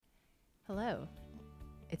Hello.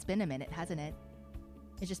 It's been a minute, hasn't it?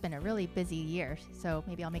 It's just been a really busy year, so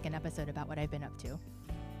maybe I'll make an episode about what I've been up to.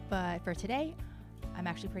 But for today, I'm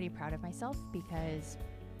actually pretty proud of myself because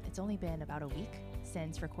it's only been about a week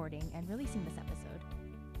since recording and releasing this episode.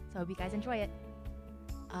 So I hope you guys enjoy it.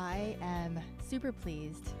 I am super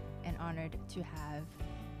pleased and honored to have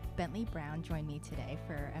Bentley Brown join me today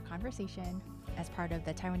for a conversation as part of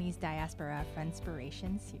the Taiwanese Diaspora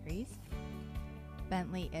Friendspiration series.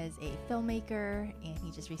 Bentley is a filmmaker and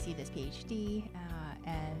he just received his PhD,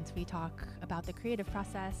 and we talk about the creative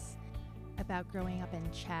process, about growing up in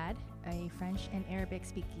Chad, a French and Arabic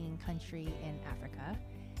speaking country in Africa,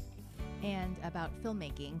 and about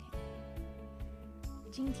filmmaking.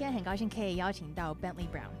 今天很高兴可以邀请到 Bentley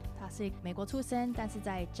Brown， 他是美国出生，但是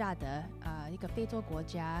在乍得一个非洲国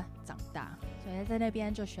家长大，所以在那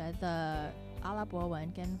边就学的阿拉伯文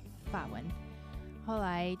跟法文。后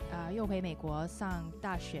来又回美国上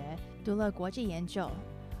大学，读了国际研究。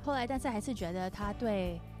后来但是还是觉得他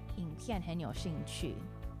对影片很有兴趣。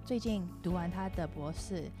最近读完他的博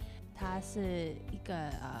士，他是一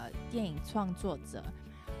个电影创作者。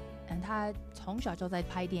他从小就在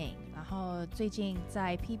拍电影，然后最近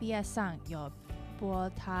在 PBS 上有播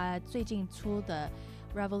他最近出的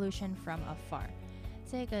Revolution from Afar。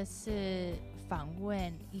这个是访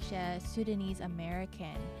问一些 Sudanese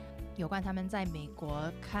American。有关他们在美国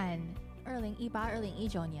看2018、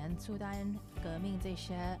2019年苏丹革命这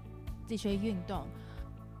些运动。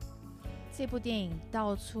这部电影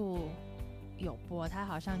到处有播，它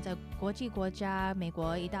好像在国际国家、美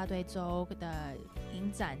国一大堆州的影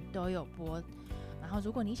展都有播。然后如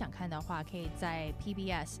果你想看的话，可以在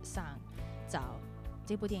PBS 上找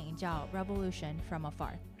这部电影叫 Revolution from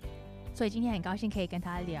Afar。所以今天很高兴可以跟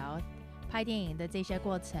他聊拍电影的这些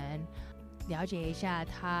过程。了解一下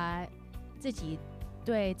他自己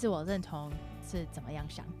对自我认同是怎么样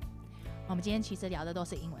想。我们今天其实聊的都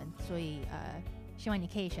是英文，所以希望你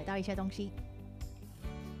可以学到一些东西。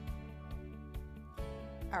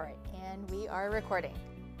All right, and we are recording.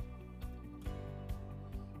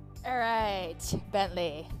 All right,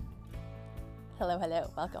 Bentley. Hello,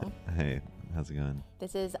 welcome. Hey, how's it going?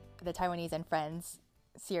 This is the Taiwanese and Friends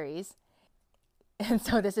series, and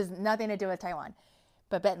so this is nothing to do with Taiwan.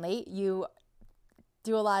 But Bentley, you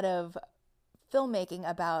do a lot of filmmaking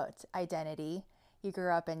about identity. You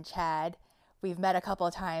grew up in Chad. We've met a couple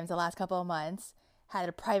of times the last couple of months. Had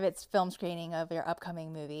a private film screening of your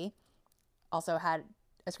upcoming movie. Also had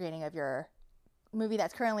a screening of your movie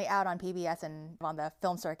that's currently out on PBS and on the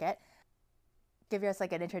film circuit. Give us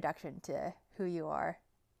like an introduction to who you are,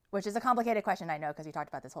 which is a complicated question, I know, because we talked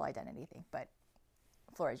about this whole identity thing, but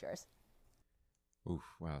the floor is yours. Oof,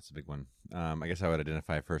 wow, that's a big one. I guess I would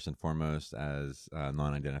identify first and foremost as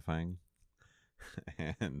non-identifying.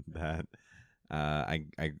 And that I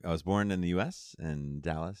was born in the U.S. in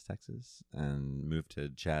Dallas, Texas, and moved to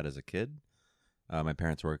Chad as a kid. My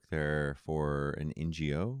parents worked there for an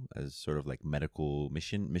NGO as sort of like medical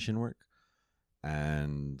mission work.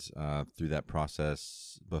 And through that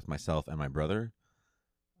process, both myself and my brother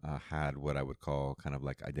had what I would call kind of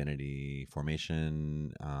like identity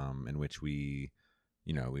formation, in which we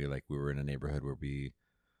were in a neighborhood where we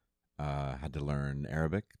had to learn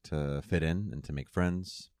Arabic to fit in and to make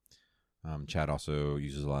friends. Chad also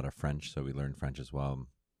uses a lot of French, so we learned French as well.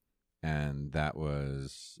 And that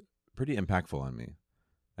was pretty impactful on me.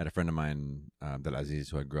 I had a friend of mine, Abdelaziz,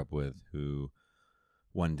 who I grew up with, who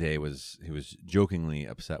one day was jokingly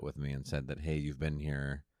upset with me and said that, hey, you've been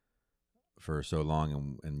here for so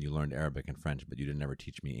long and you learned Arabic and French, but you didn't ever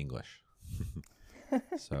teach me English.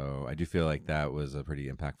 So I do feel like that was a pretty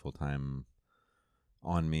impactful time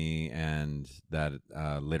on me, and that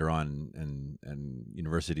later on in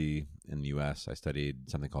university in the U.S., I studied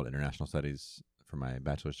something called international studies for my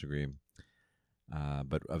bachelor's degree,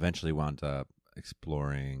 but eventually wound up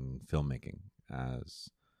exploring filmmaking as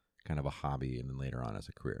kind of a hobby and then later on as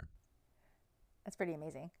a career. That's pretty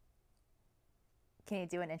amazing. Can you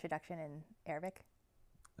do an introduction in Arabic?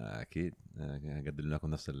 أكيد أقدم لكم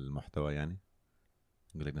نفس المحتوى يعني.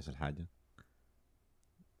 نقول لك نفس الحاجة.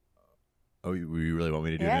 Oh, you really want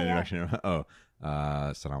me to do an introduction? Yeah.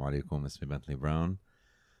 السلام عليكم. اسمي بنتلي براون.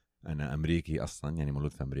 أنا أمريكي أصلا، يعني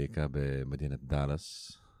مولود في أمريكا بمدينة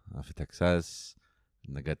دالاس في تكساس.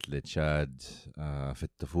 نقلت لتشاد في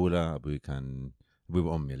الطفولة. أبوي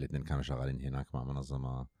وأمي الاثنين كانوا شغالين هناك مع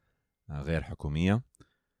منظمة غير حكومية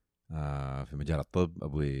في مجال الطب.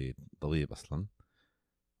 أبوي طبيب أصلا،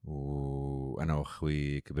 وأنا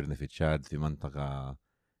وأخوي كبرنا في تشاد في منطقة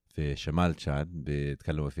في شمال تشاد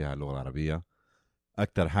بيتكلموا فيها اللغة العربية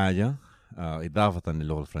أكتر حاجة، إضافة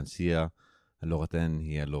للغة الفرنسية. اللغتين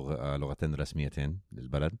هي لغتين رسميتين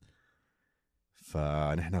للبلد.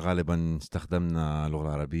 فنحن غالبا استخدمنا اللغة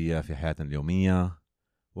العربية في حياتنا اليومية.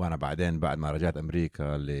 وأنا بعدين بعد ما رجعت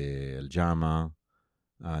أمريكا للجامعة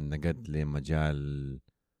نقلت لمجال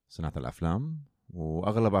صناعة الأفلام،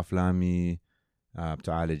 وأغلب أفلامي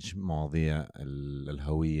بتعالج مواضيع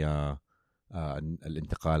الهوية،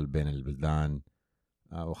 الانتقال بين البلدان،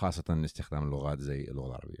 وخاصة استخدام اللغات زي اللغة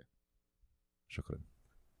العربية. شكرا.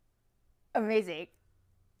 Amazing.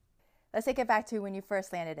 Let's take it back to when you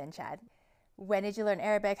first landed in Chad. When did you learn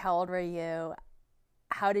Arabic? How old were you?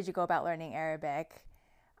 How did you go about learning Arabic?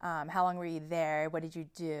 How long were you there? What did you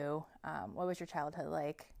do? What was your childhood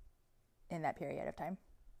like in that period of time?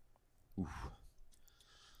 Oof.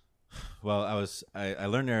 Well, I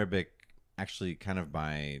learned Arabic actually kind of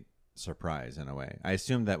by surprise in a way. I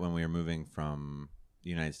assumed that when we were moving from the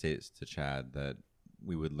United States to Chad that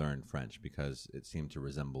we would learn French because it seemed to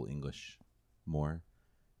resemble English more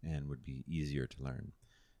and would be easier to learn.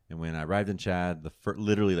 And when I arrived in Chad,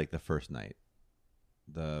 literally like the first night,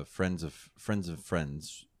 the friends of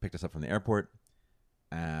friends picked us up from the airport,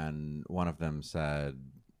 and one of them said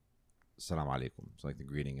 "Salam alaikum," so like the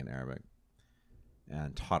greeting in Arabic,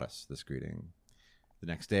 and taught us this greeting. The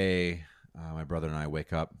next day, my brother and I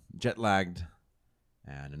wake up jet lagged,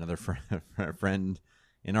 and another friend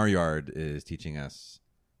in our yard is teaching us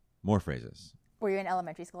more phrases. Were you in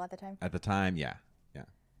elementary school at the time? At the time, yeah.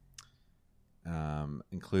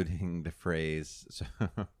 Including the phrase, so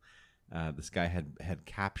this guy had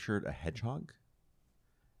captured a hedgehog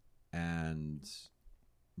and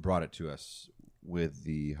brought it to us with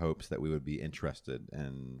the hopes that we would be interested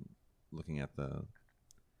in looking at the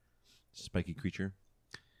spiky creature.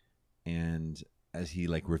 And as he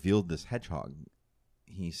like revealed this hedgehog,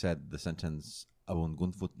 he said the sentence, "Abun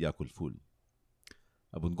gunfut yakul ful."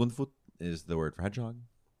 Abun gunfut is the word for hedgehog.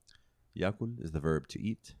 Yakul is the verb to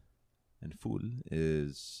eat. And ful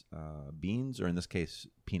is beans, or in this case,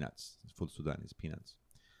 peanuts. Ful Sudan is peanuts.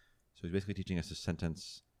 So he's basically teaching us this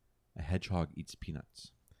sentence, "A hedgehog eats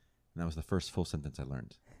peanuts." And that was the first full sentence I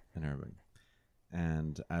learned in Arabic.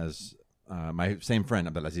 And as my same friend,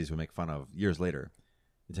 Abdelaziz, would make fun of years later,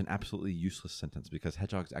 it's an absolutely useless sentence because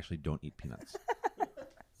hedgehogs actually don't eat peanuts.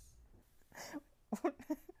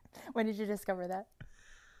 When did you discover that?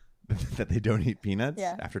 That they don't eat peanuts?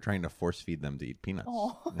 Yeah. After trying to force feed them to eat peanuts.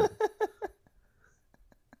 Oh. Yeah.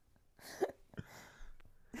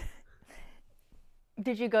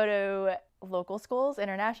 Did you go to local schools,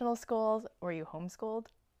 international schools? Were you homeschooled?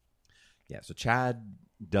 Yeah, so Chad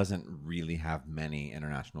doesn't really have many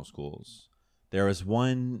international schools. There was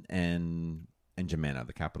one in N'Djamena,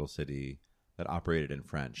 the capital city, that operated in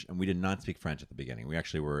French. And we did not speak French at the beginning. We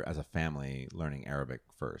actually were, as a family, learning Arabic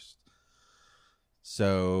first.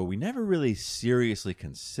 So we never really seriously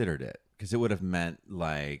considered it because it would have meant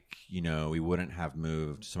like, we wouldn't have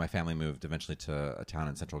moved. So my family moved eventually to a town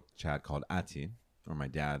in central Chad called Ati, where my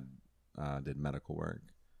dad did medical work.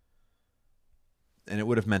 And it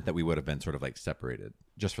would have meant that we would have been sort of like separated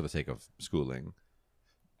just for the sake of schooling,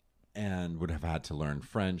 and would have had to learn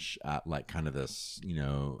French at like kind of this,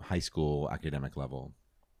 high school academic level.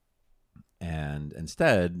 And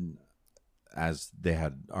instead, as they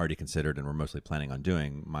had already considered and were mostly planning on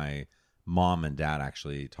doing, my mom and dad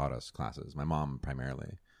actually taught us classes. My mom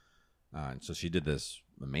primarily. And so she did this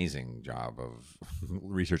amazing job of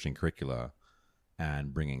researching curricula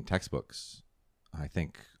and bringing textbooks. I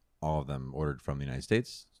think all of them ordered from the United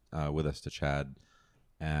States with us to Chad,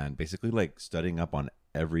 and basically like studying up on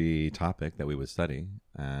every topic that we would study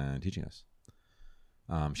and teaching us.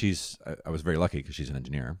 I was very lucky because she's an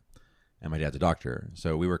engineer and my dad's a doctor.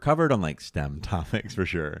 So we were covered on like STEM topics for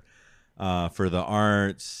sure. For the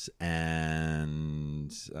arts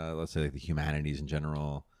and let's say like the humanities in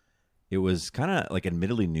general, it was kind of like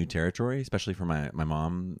admittedly new territory, especially for my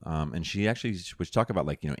mom. And she actually would talk about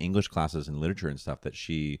like, English classes and literature and stuff that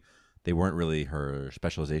they weren't really her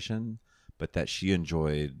specialization, but that she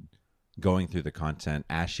enjoyed going through the content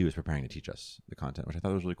as she was preparing to teach us the content, which I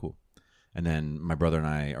thought was really cool. And then my brother and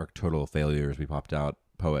I are total failures. We popped out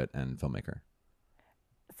poet and filmmaker.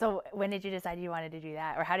 So when did you decide you wanted to do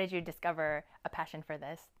that? Or how did you discover a passion for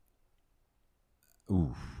this?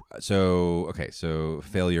 Ooh. So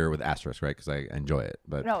failure with asterisk, right? Because I enjoy it.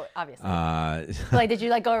 But no, obviously. Like, did you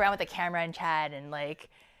like go around with a camera and Chad and like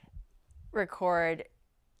record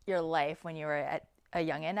your life when you were a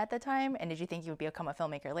youngin' at the time? And did you think you would become a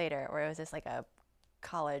filmmaker later? Or was this like a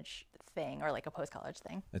college thing or like a post-college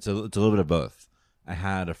thing? It's a little bit of both. I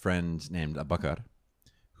had a friend named Abakar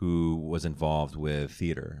who was involved with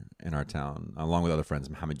theater in our town, along with other friends,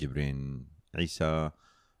 Mohammed Jibrin, Isa.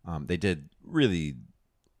 They did really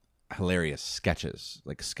hilarious sketches,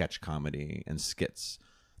 like sketch comedy and skits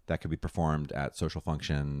that could be performed at social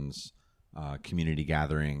functions, community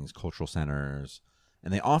gatherings, cultural centers.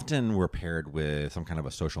 And they often were paired with some kind of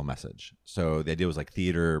a social message. So the idea was like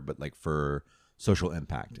theater, but like for social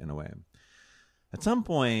impact in a way. At some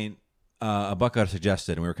point, Abakar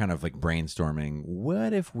suggested, and we were kind of like brainstorming,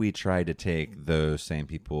 what if we tried to take those same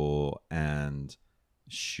people and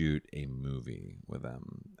shoot a movie with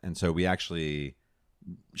them? And so we actually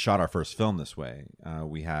shot our first film this way.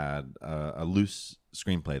 We had a loose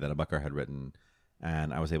screenplay that Abakar had written,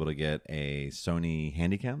 and I was able to get a Sony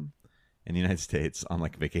Handycam in the United States on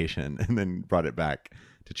like vacation, and then brought it back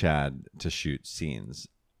to Chad to shoot scenes.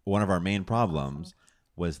 One of our main problems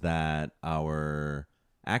was that our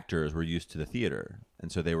actors were used to the theater,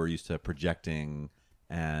 and so they were used to projecting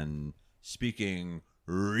and speaking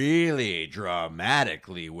really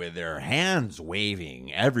dramatically with their hands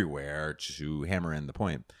waving everywhere to hammer in the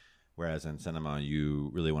point. Whereas in cinema,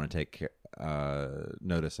 you really want to take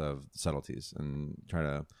notice of subtleties and try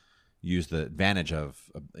to use the advantage of,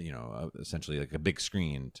 essentially like a big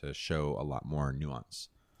screen to show a lot more nuance.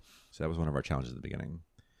 So that was one of our challenges at the beginning.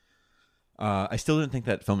 I still didn't think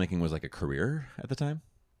that filmmaking was like a career at the time.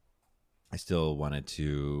 I still wanted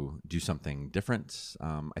to do something different.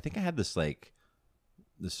 I think I had this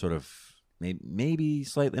sort of maybe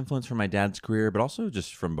slight influence from my dad's career, but also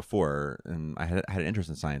just from before. And I had an interest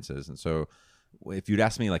in sciences. And so if you'd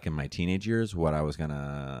asked me like in my teenage years what I was going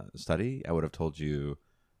to study, I would have told you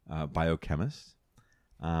biochemist.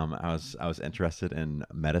 I was interested in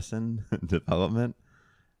medicine development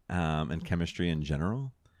and chemistry in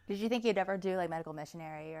general. Did you think you'd ever do like medical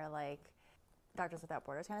missionary or like Doctors Without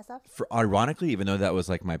Borders kind of stuff? Ironically, even though that was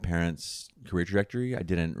like my parents' career trajectory, I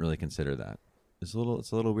didn't really consider that. It's a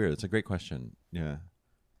little weird. It's a great question. Yeah,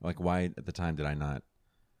 like why at the time did I not,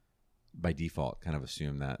 by default, kind of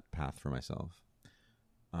assume that path for myself?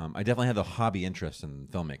 I definitely had the hobby interest in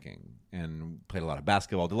filmmaking and played a lot of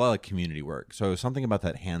basketball, did a lot of community work. So something about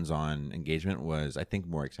that hands-on engagement was, I think,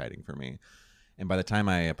 more exciting for me. And by the time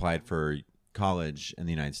I applied for college in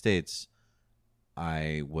the United States,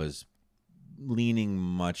 I was leaning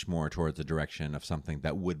much more towards the direction of something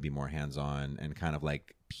that would be more hands-on and kind of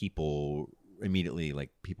like people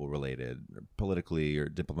related, or politically or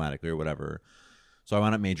diplomatically or whatever. So I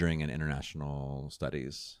wound up majoring in international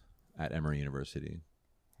studies at Emory University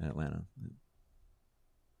in Atlanta.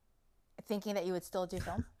 Thinking that you would still do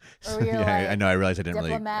film? Or were you I know. I realized I didn't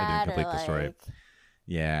diplomat complete the story.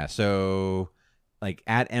 Yeah. So like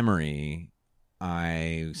at Emory,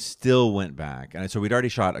 I still went back. And so we'd already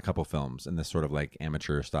shot a couple films in this sort of like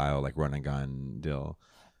amateur style, like run and gun deal.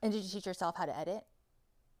 And did you teach yourself how to edit?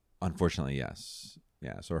 Unfortunately, yes.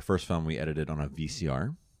 Yeah. So our first film we edited on a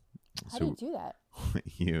VCR. How do you do that?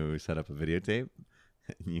 You set up a videotape,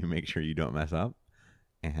 you make sure you don't mess up,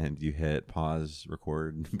 and you hit pause,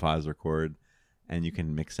 record, and you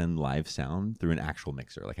can mix in live sound through an actual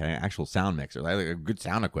mixer, like an actual sound mixer, like a good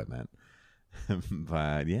sound equipment.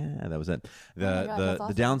 But yeah, that was it.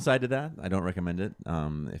 The downside to that, I don't recommend it.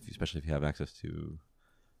 Especially if you have access to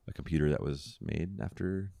a computer that was made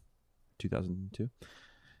after 2002.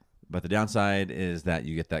 But the downside is that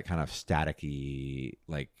you get that kind of staticky,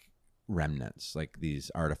 like remnants, like these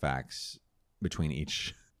artifacts between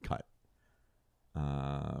each cut,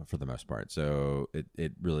 for the most part. So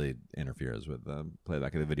it really interferes with the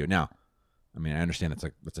playback of the video. Now, I mean, I understand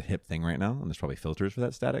it's a hip thing right now, and there's probably filters for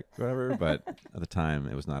that static, whatever. But at the time,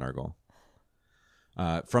 it was not our goal.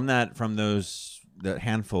 From the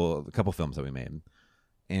couple films that we made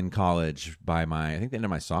in college, by I think the end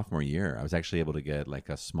of my sophomore year, I was actually able to get like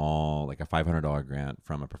a $500 grant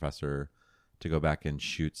from a professor to go back and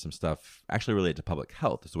shoot some stuff actually related to public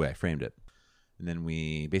health. Is the way I framed it. And then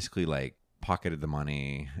we basically like pocketed the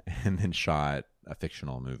money and then shot a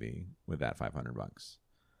fictional movie with that $500.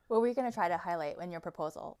 What were you going to try to highlight in your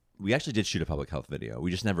proposal? We actually did shoot a public health video.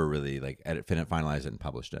 We just never really like finalized it and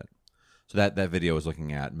published it. So that video was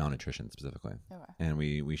looking at malnutrition specifically. Okay. And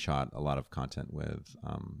we shot a lot of content with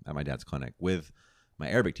at my dad's clinic with my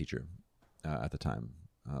Arabic teacher at the time,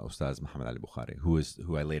 Ustaz Muhammad Ali Bukhari,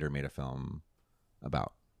 who I later made a film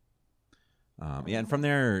about. And from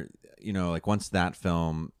there, like once that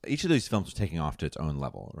film, each of these films was taking off to its own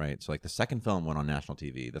level, right? So like the second film went on national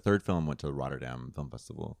TV. The third film went to the Rotterdam Film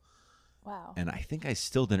Festival. Wow. And I think I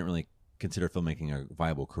still didn't really consider filmmaking a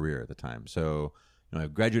viable career at the time. So, I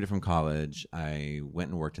graduated from college. I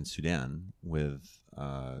went and worked in Sudan with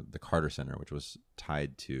the Carter Center, which was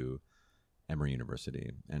tied to Emory University,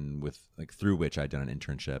 and through which I'd done an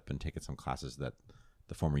internship and taken some classes that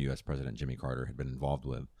the former U.S. President Jimmy Carter had been involved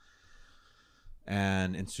with.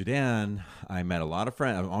 And in Sudan, I met a lot of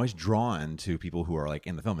friends. I'm always drawn to people who are like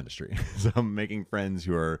in the film industry. So I'm making friends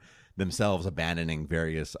who are themselves abandoning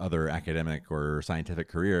various other academic or scientific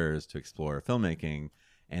careers to explore filmmaking.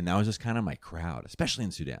 And that was just kind of my crowd, especially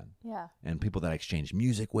in Sudan. Yeah. And people that I exchanged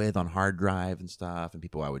music with on hard drive and stuff, and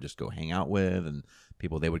people I would just go hang out with, and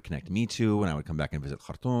people they would connect me to when I would come back and visit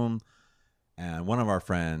Khartoum. And one of our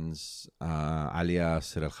friends, Alia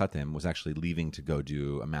Sir Al Khatem, was actually leaving to go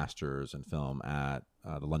do a master's in film at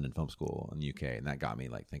the London Film School in the UK, and that got me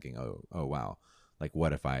like thinking, oh wow, like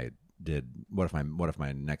what if my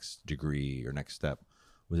next degree or next step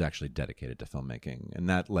was actually dedicated to filmmaking? And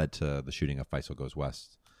that led to the shooting of Faisal Goes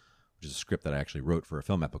West, which is a script that I actually wrote for a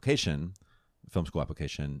film school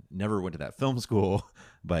application. Never went to that film school,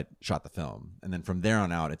 but shot the film. And then from there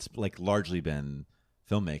on out, it's like largely been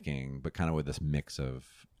filmmaking, but kind of with this mix of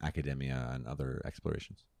academia and other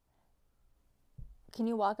explorations. Can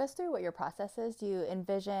you walk us through what your process is? Do you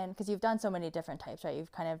envision, because you've done so many different types, right?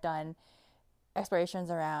 You've kind of done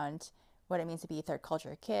explorations around what it means to be a third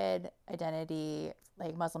culture kid, identity,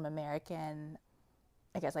 like Muslim American,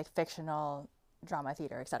 I guess like fictional drama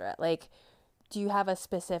theater, etc. Like, do you have a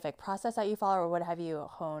specific process that you follow, or what have you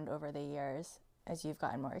honed over the years as you've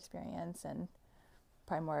gotten more experience and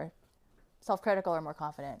probably more self-critical or more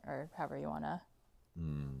confident, or however you want to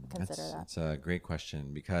consider that? It's a great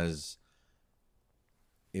question, because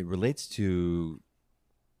it relates to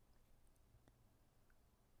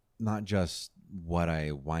not just what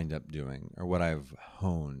I wind up doing or what I've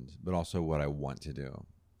honed, but also what I want to do.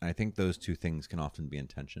 And I think those two things can often be in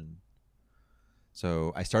tension.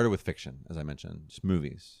 So I started with fiction, as I mentioned, just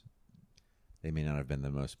movies. They may not have been the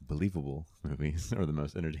most believable movies or the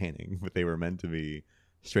most entertaining, but they were meant to be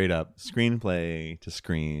straight up screenplay to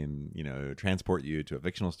screen, transport you to a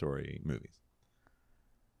fictional story movies.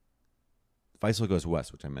 Faisal Goes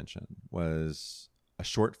West, which I mentioned, was a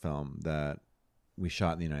short film that we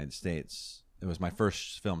shot in the United States. It was my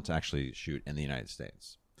first film to actually shoot in the United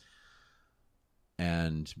States.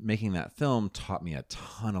 And making that film taught me a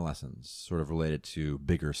ton of lessons sort of related to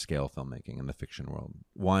bigger scale filmmaking in the fiction world.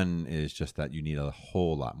 One is just that you need a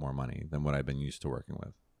whole lot more money than what I've been used to working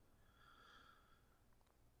with.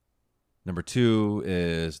 Number two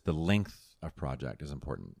is the length of project is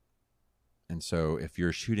important. And so if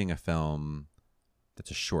you're shooting a film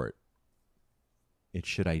that's a short, it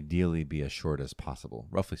should ideally be as short as possible,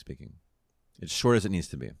 roughly speaking. As short as it needs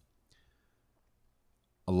to be.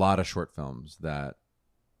 A lot of short films that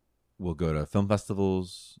will go to film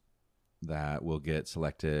festivals, that will get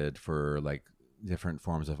selected for like different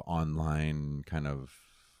forms of online kind of,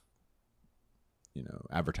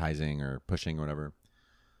 advertising or pushing or whatever,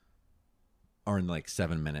 are in like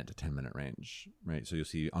 7-minute to 10-minute range, right? So you'll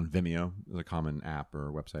see on Vimeo, there's a common app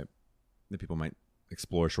or website that people might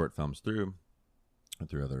explore short films through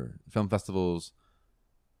other film festivals,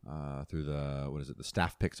 through the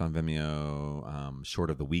staff picks on Vimeo, Short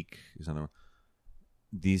of the Week is another one.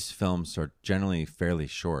 These films are generally fairly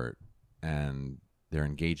short, and they're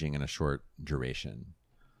engaging in a short duration.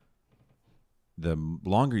 The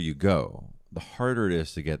longer you go, the harder it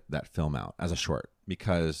is to get that film out as a short,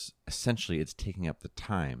 because essentially it's taking up the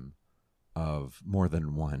time of more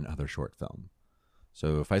than one other short film.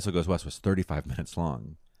 So Faisal Goes West was 35 minutes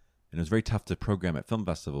long, and it was very tough to program at film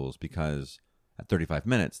festivals because at 35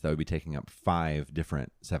 minutes, that would be taking up 5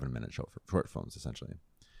 different 7-minute short films, essentially.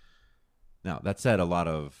 Now, that said, a lot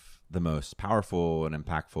of the most powerful and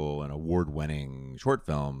impactful and award-winning short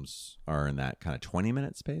films are in that kind of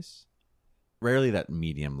 20-minute space. Rarely that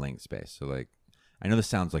medium length space. So, like, I know this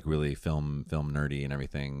sounds like really film nerdy and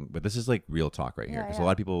everything, but this is like real talk right here. Because a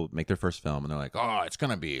lot of people make their first film and they're like, oh, it's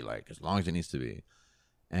going to be like as long as it needs to be.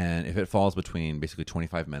 And if it falls between basically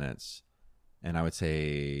 25 minutes and I would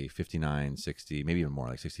say 59, 60, maybe even more,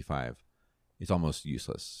 like 65, it's almost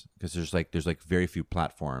useless, because there's very few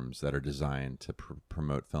platforms that are designed to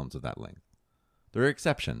promote films of that length. There are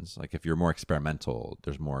exceptions. Like if you're more experimental,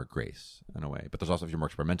 there's more grace in a way. But there's also, if you're more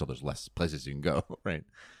experimental, there's less places you can go, right?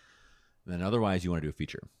 And then otherwise, you want to do a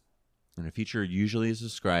feature. And a feature usually is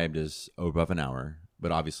described as above an hour.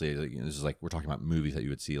 But obviously, this is like, we're talking about movies that you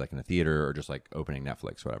would see like in a theater or just like opening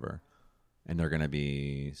Netflix, whatever. And they're going to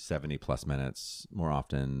be 70 plus minutes, more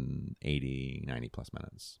often 80, 90 plus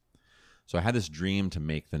minutes. So I had this dream to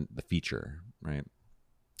make the feature, right?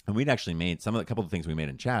 And we'd actually made a couple of things we made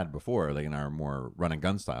in Chad before, like in our more run and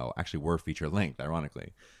gun style, actually were feature length,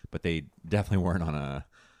 ironically, but they definitely weren't on a,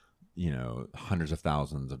 hundreds of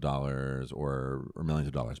thousands of dollars or millions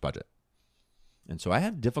of dollars budget. And so I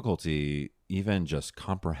had difficulty even just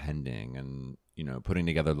comprehending and, putting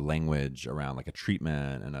together the language around like a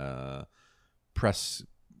treatment and a press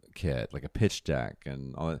kit, like a pitch deck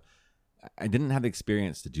and all that. I didn't have the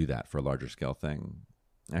experience to do that for a larger scale thing.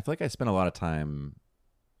 And I feel like I spent a lot of time,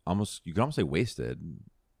 you could almost say wasted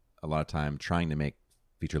a lot of time trying to make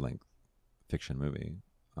feature-length fiction movie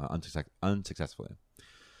unsuccessfully.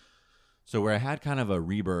 So where I had kind of a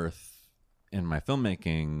rebirth in my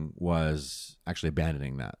filmmaking was actually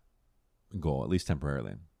abandoning that goal, at least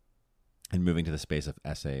temporarily, and moving to the space of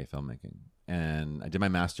essay filmmaking. And I did my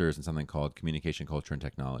master's in something called Communication, Culture, and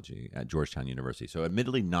Technology at Georgetown University. So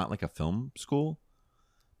admittedly not like a film school,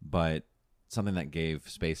 but something that gave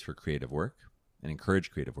space for creative work and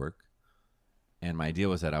encouraged creative work. And my idea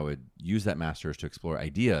was that I would use that master's to explore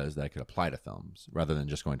ideas that I could apply to films rather than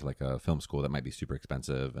just going to like a film school that might be super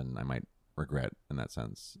expensive and I might regret in that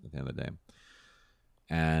sense at the end of the day.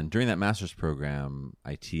 And during that master's program,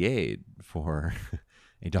 I TA'd for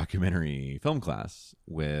a documentary film class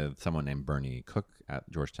with someone named Bernie Cook at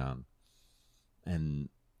Georgetown. And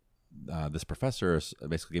this professor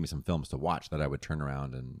basically gave me some films to watch that I would turn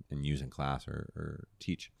around and use in class or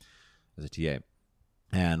teach as a TA.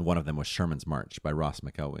 And one of them was Sherman's March by Ross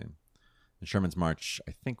McElwee. And Sherman's March,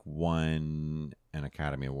 I think, won an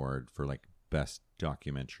Academy Award for like best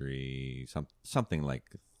documentary, something like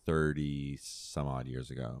 30 some odd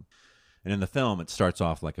years ago. And in the film, it starts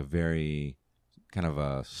off like a very kind of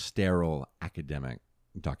a sterile academic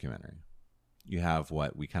documentary. You have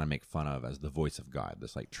what we kind of make fun of as the voice of God,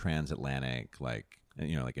 this like transatlantic, like,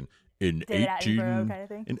 you know, like in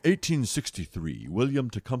 1863, William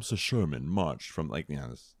Tecumseh Sherman marched from like, you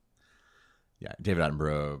know, David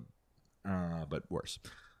Attenborough, but worse.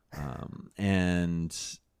 And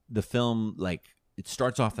the film, like, it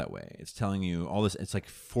starts off that way. It's telling you all this. It's like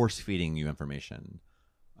force feeding you information.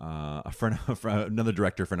 Another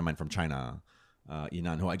director friend of mine from China,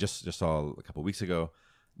 Yinan, who I just saw a couple of weeks ago,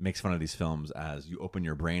 makes fun of these films as you open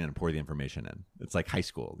your brain and pour the information in. It's like high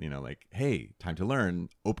school, you know, like, hey, time to learn.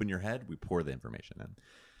 Open your head. We pour the information in.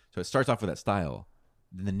 So it starts off with that style.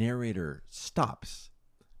 Then the narrator stops,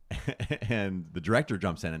 and the director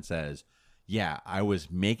jumps in and says, "Yeah, I was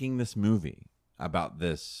making this movie about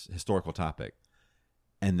this historical topic,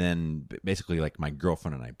 and then basically like my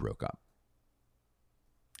girlfriend and I broke up."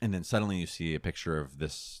 And then suddenly you see a picture of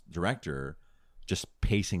this director just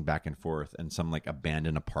pacing back and forth in some like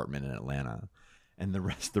abandoned apartment in Atlanta. And the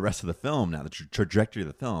rest of the film, now the trajectory of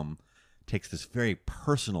the film takes this very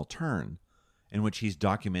personal turn in which he's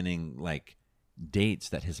documenting like dates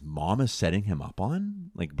that his mom is setting him up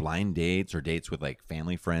on, like blind dates or dates with like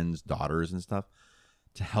family friends, daughters and stuff,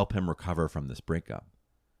 to help him recover from this breakup.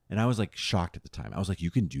 And I was like shocked at the time. I was like,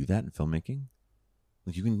 you can do that in filmmaking?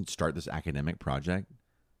 Like you can start this academic project,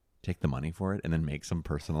 take the money for it, and then make some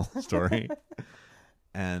personal story.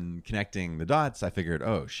 And connecting the dots, I figured,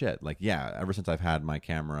 oh shit, like, yeah, ever since I've had my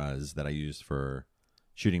cameras that I use for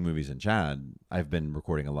shooting movies in Chad, I've been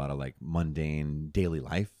recording a lot of like mundane daily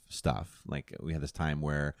life stuff. Like we had this time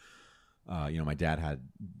where, my dad had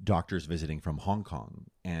doctors visiting from Hong Kong,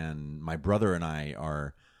 and my brother and I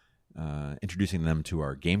are introducing them to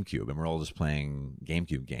our GameCube, and we're all just playing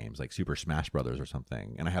GameCube games like Super Smash Brothers or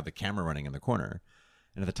something. And I have the camera running in the corner.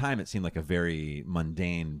 And at the time, it seemed like a very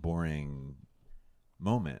mundane, boring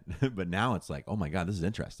moment. But now it's like, oh my God, this is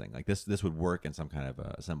interesting. Like this would work in some kind of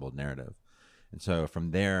assembled narrative. And so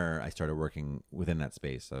from there, I started working within that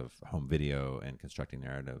space of home video and constructing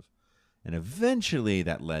narrative. And eventually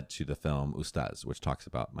that led to the film Ustaz, which talks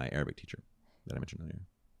about my Arabic teacher that I mentioned earlier.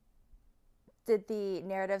 Did the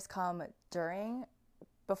narratives come during,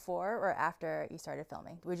 before, or after you started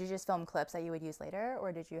filming? Would you just film clips that you would use later,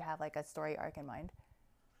 or did you have like a story arc in mind?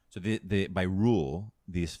 So by rule,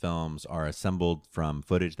 these films are assembled from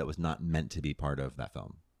footage that was not meant to be part of that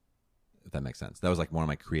film, if that makes sense. That was like one of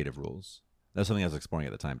my creative rules. That was something I was exploring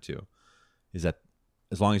at the time too, is that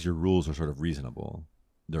as long as your rules are sort of reasonable,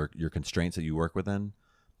 your constraints that you work within,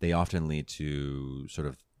 they often lead to sort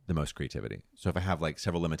of the most creativity. So if I have like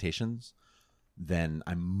several limitations, then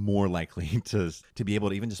I'm more likely to be able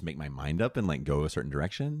to even just make my mind up and like go a certain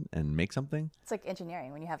direction and make something. It's like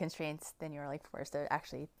engineering. When you have constraints, then you're like forced to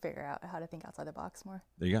actually figure out how to think outside the box more.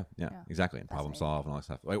 There you go. Yeah. Exactly. And problem solve and all that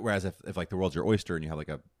stuff. Whereas if like the world's your oyster and you have like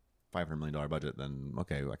a $500 million budget, then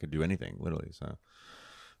okay, I could do anything literally. So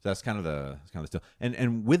that's kind of the deal.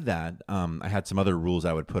 And with that, I had some other rules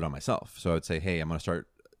I would put on myself. So I would say, hey, I'm going to start,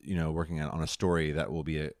 working on a story that will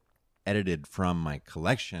be edited from my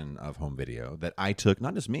collection of home video that I took,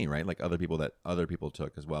 not just me, right? Like other people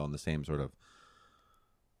took as well in the same sort of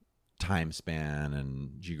time span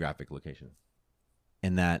and geographic location.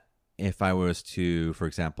 And that if I was to, for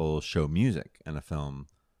example, show music in a film,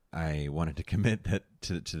 I wanted to commit that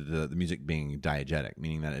to the music being diegetic,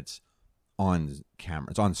 meaning that it's on camera.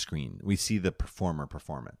 It's on screen. We see the performer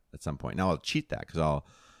perform it at some point. Now I'll cheat that because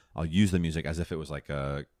I'll use the music as if it was like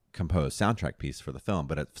a composed soundtrack piece for the film.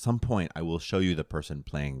 But at some point, I will show you the person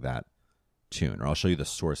playing that tune, or I'll show you the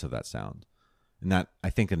source of that sound. And that, I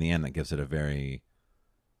think, in the end, that gives it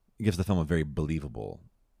gives the film a very believable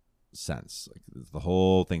sense. Like the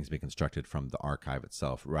whole thing's being constructed from the archive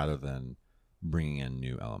itself rather than bringing in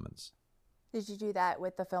new elements. Did you do that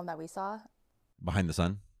with the film that we saw? Behind the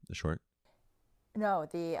Sun, the short? No,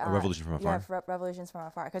 the A Revolution from Afar? Yeah, Revolutions from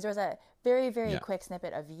Afar. Because there was a very, very Yeah. quick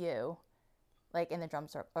snippet of you, like in the drum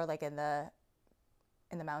circle, or like in the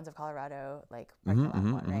mountains of Colorado, like parking lot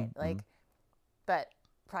one, right? Like, but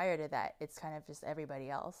prior to that, it's kind of just everybody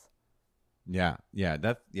else. Yeah.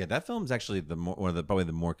 That film's actually probably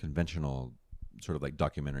the more conventional sort of like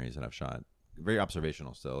documentaries that I've shot. Very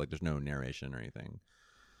observational still. Like there's no narration or anything.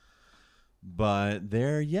 But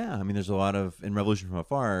there's a lot of, in Revolution from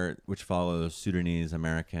Afar, which follows Sudanese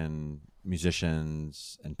American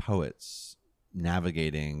musicians and poets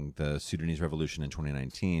navigating the Sudanese revolution in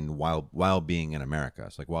 2019 while being in America.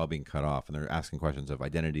 So like while being cut off, and they're asking questions of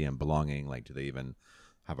identity and belonging. Like, do they even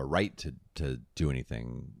have a right to do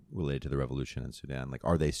anything related to the revolution in Sudan? Like,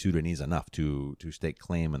 are they Sudanese enough to stake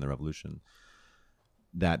claim in the revolution?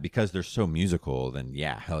 That because they're so musical, then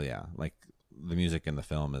hell yeah. Like the music in the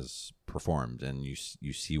film is performed, and you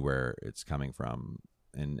see where it's coming from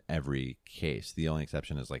in every case. The only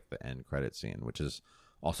exception is like the end credit scene, which is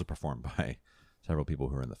also performed by several people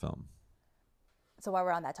who are in the film. So while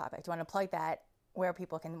we're on that topic, do you want to plug that where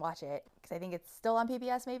people can watch it? Because I think it's still on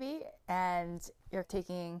PBS maybe, and you're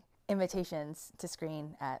taking invitations to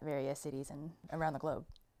screen at various cities and around the globe.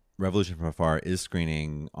 Revolution from Afar is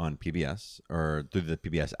screening on PBS or through the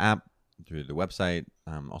PBS app, through the website,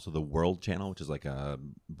 also the World Channel, which is like a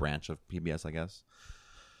branch of PBS, I guess,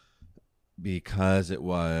 because it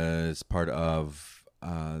was part of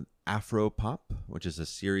Afro Pop, which is a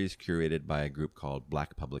series curated by a group called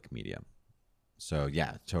Black Public Media. So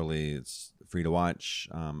yeah, totally, it's free to watch.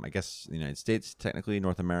 I guess the United States, technically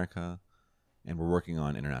North America, and we're working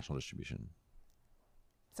on international distribution.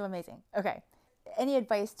 So amazing. Okay. Any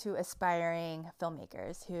advice to aspiring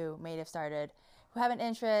filmmakers who may have started, who have an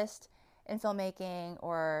interest in filmmaking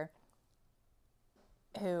or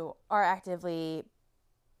who are actively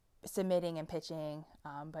submitting and pitching,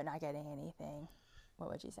 but not getting anything? What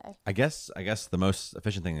would you say? I guess the most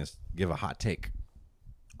efficient thing is give a hot take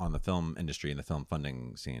on the film industry and the film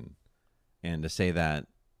funding scene. And to say that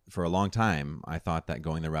for a long time, I thought that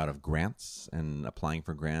going the route of grants and applying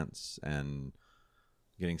for grants and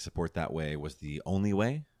getting support that way was the only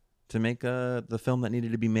way to make the film that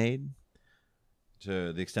needed to be made.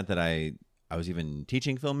 To the extent that I was even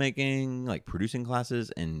teaching filmmaking, like producing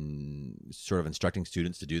classes and sort of instructing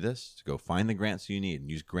students to do this, to go find the grants you need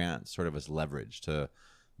and use grants sort of as leverage to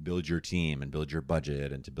build your team and build your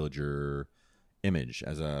budget and to build your image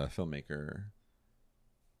as a filmmaker.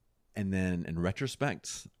 And then in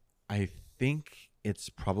retrospect, I think it's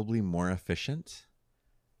probably more efficient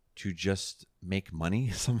to just make money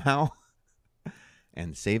somehow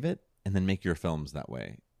and save it and then make your films that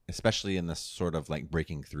way, especially in this sort of like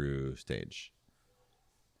breaking through stage,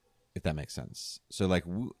 if that makes sense. So like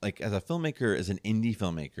as a filmmaker, as an indie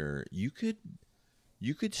filmmaker, you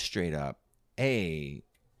could straight up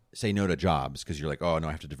say no to jobs because you're like, oh no,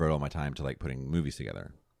 I have to devote all my time to like putting movies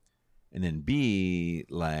together. And then B,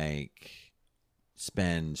 like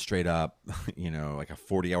spend straight up, like a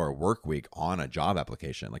 40-hour work week on a job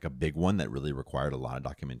application, like a big one that really required a lot of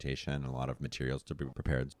documentation and a lot of materials to be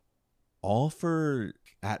prepared. All for,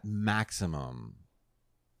 at maximum,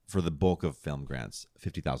 for the bulk of film grants,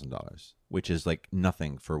 $50,000, which is like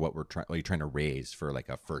nothing for what you're trying to raise for like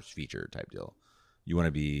a first feature type deal. You want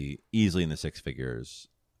to be easily in the six figures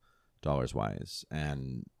dollars wise,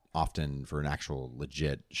 and often for an actual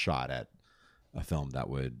legit shot at a film that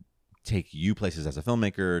would take you places as a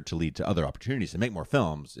filmmaker to lead to other opportunities to make more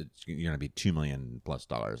films. You're going to be $2 million plus.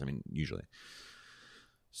 I mean, usually.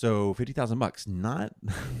 So $50,000,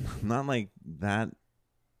 not like that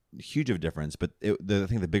huge of a difference, but I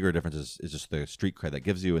think the bigger difference is just the street cred that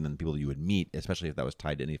gives you, and then the people you would meet, especially if that was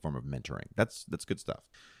tied to any form of mentoring. That's good stuff.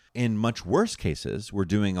 In much worse cases, we're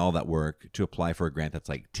doing all that work to apply for a grant that's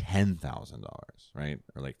like $10,000, right?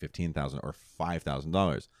 Or like $15,000 or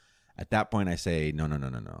 $5,000. At that point, I say,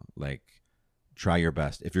 no. Like, try your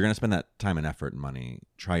best. If you're going to spend that time and effort and money,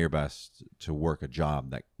 try your best to work a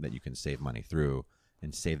job that you can save money through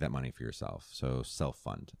and save that money for yourself. So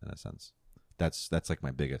self-fund in a sense. That's like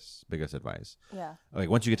my biggest advice. Yeah. Like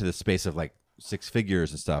once you get to the space of like six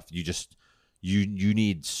figures and stuff, you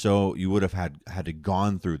would have had to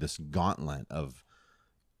gone through this gauntlet of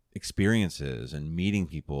experiences and meeting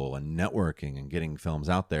people and networking and getting films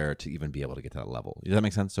out there to even be able to get to that level. Does that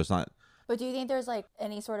make sense? So it's not. But do you think there's like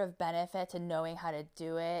any sort of benefit to knowing how to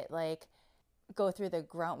do it? Like go through the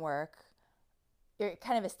grunt work. You're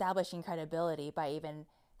kind of establishing credibility by even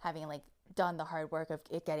having like done the hard work of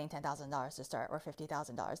it getting $10,000 to start or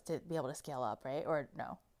 $50,000 to be able to scale up, right? Or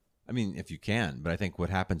no? I mean, if you can, but I think what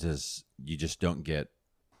happens is you just don't get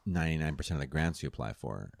 99% of the grants you apply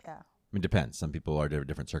for. Yeah. I mean, it depends. Some people are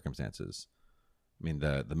different circumstances. I mean,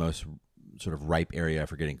 the most sort of ripe area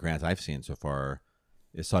for getting grants I've seen so far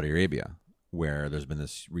is Saudi Arabia, where there's been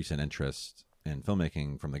this recent interest in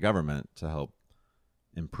filmmaking from the government to help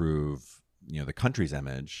improve, the country's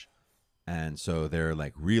image. And so they're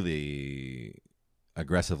like really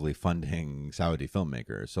aggressively funding Saudi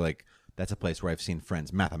filmmakers. So like that's a place where I've seen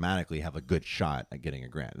friends mathematically have a good shot at getting a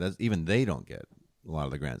grant. Even they don't get a lot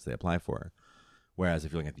of the grants they apply for. Whereas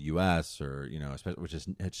if you're looking at the U.S. or especially, which is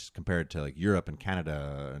it's compared to like Europe and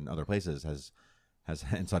Canada and other places, has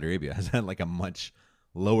and Saudi Arabia has had like a much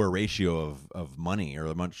lower ratio of money, or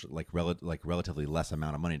a much relatively less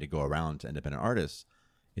amount of money to go around to independent artists.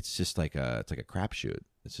 It's just like a crapshoot.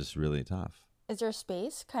 It's just really tough. Is there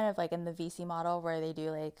space kind of like in the VC model where they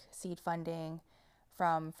do like seed funding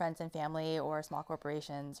from friends and family or small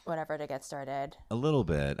corporations, whatever, to get started? A little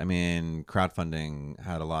bit. I mean, crowdfunding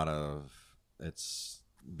had a lot of its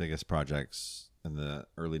biggest projects in the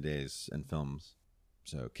early days in films.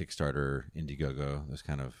 So Kickstarter, Indiegogo, those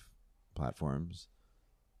kind of platforms.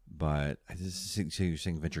 But so you're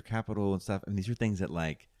saying venture capital and stuff. I mean, these are things that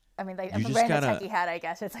like. I mean, like, I'm wearing the techie hat, I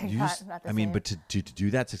guess. It's like not the same. I mean, but to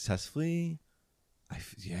do that successfully,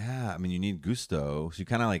 I mean, you need gusto. So you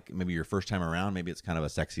kind of like, maybe your first time around, maybe it's kind of a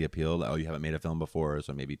sexy appeal. Like, oh, you haven't made a film before,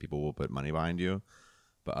 so maybe people will put money behind you.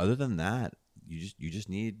 But other than that, you just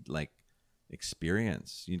need like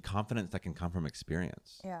experience. You need confidence that can come from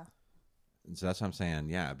experience. Yeah. And so that's what I'm saying.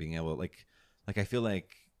 Yeah, being able like I feel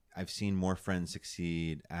like I've seen more friends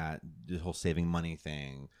succeed at the whole saving money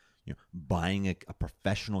thing. Buying a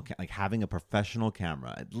professional, like having a professional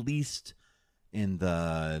camera, at least in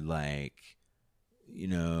the like,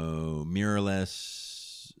 mirrorless,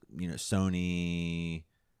 Sony,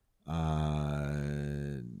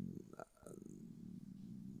 I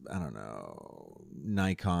don't know,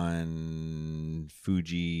 Nikon,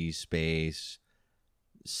 Fuji, Space,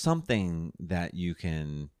 something that you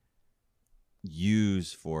can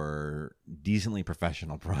use for decently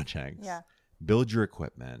professional projects. Yeah. Build your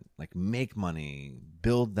equipment, like make money,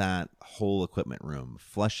 build that whole equipment room,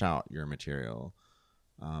 flesh out your material,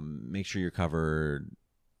 make sure you're covered,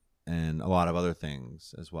 and a lot of other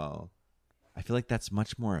things as well. I feel like that's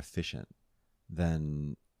much more efficient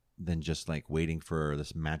than just like waiting for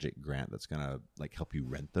this magic grant that's gonna like help you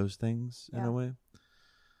rent those things in a way.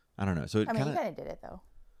 I don't know. So you kind of did it though.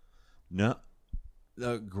 No,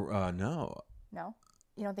 no. No,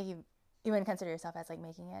 you don't think you wouldn't consider yourself as like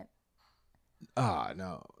making it?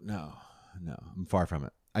 No. I'm far from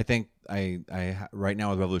it. I think I right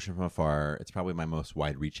now with Revolution from Afar, it's probably my most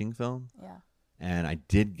wide-reaching film. Yeah. And I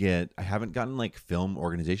haven't gotten like film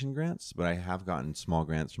organization grants, but I have gotten small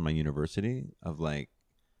grants from my university of like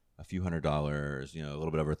a few $100, a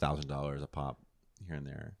little bit over $1,000 a pop here and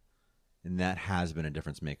there. And that has been a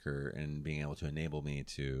difference maker in being able to enable me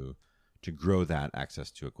to grow that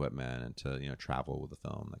access to equipment and to, travel with the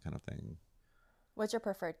film, that kind of thing. What's your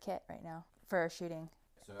preferred kit right now for shooting?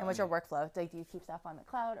 And what's your workflow? Like, do you keep stuff on the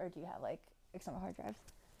cloud or do you have like external hard drives?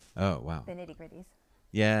 Oh, wow. The nitty gritties.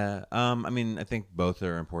 Yeah. I mean, I think both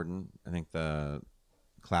are important. I think the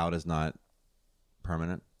cloud is not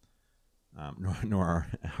permanent, nor are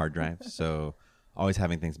hard drives. So always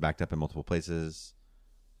having things backed up in multiple places.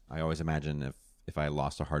 I always imagine if I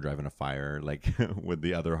lost a hard drive in a fire, like would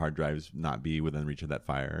the other hard drives not be within reach of that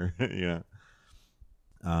fire? Yeah.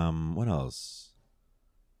 What else?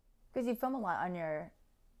 Because you film a lot on your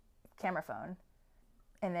camera phone,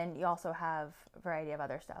 and then you also have a variety of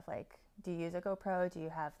other stuff. Like, do you use a GoPro? Do you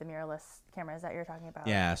have the mirrorless cameras that you're talking about?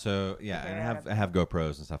 Yeah. So yeah, and I have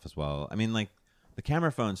GoPros and stuff as well. I mean, like the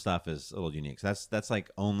camera phone stuff is a little unique. So that's like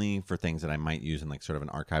only for things that I might use in like sort of an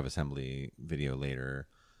archive assembly video later,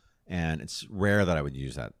 and it's rare that I would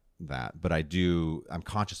use that. But I'm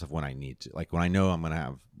conscious of when I need to. Like when I know I'm going to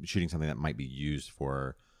have shooting something that might be used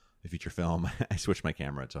for a feature film, I switch my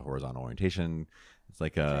camera to horizontal orientation. It's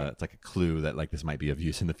like a clue that like this might be of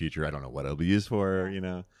use in the future. I don't know what it'll be used for, And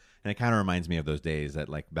it kind of reminds me of those days that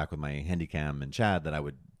like back with my Handycam and Chad that I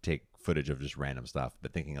would take footage of just random stuff,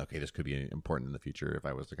 but thinking, okay, this could be important in the future if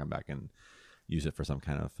I was to come back and use it for some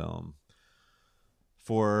kind of film.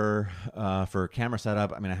 For camera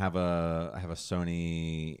setup, I mean, I have a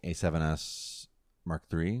Sony A7S Mark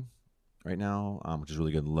III right now, which is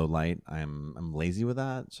really good in low light. I'm lazy with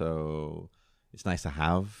that, so it's nice to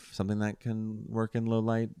have something that can work in low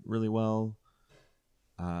light really well.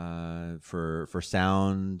 For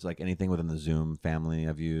sound, like anything within the Zoom family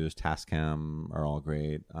I've used, Tascam are all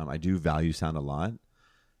great. I do value sound a lot,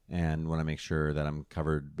 and want to make sure that I'm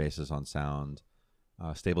covered bases on sound.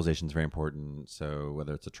 Stabilization is very important. So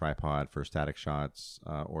whether it's a tripod for static shots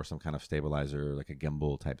or some kind of stabilizer, like a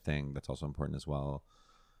gimbal type thing, that's also important as well.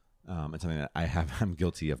 It's something that I'm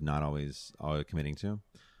guilty of not always committing to.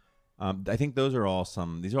 I think these are all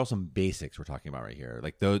some basics we're talking about right here.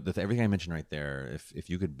 Like everything I mentioned right there, if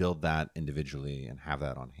you could build that individually and have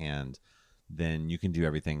that on hand, then you can do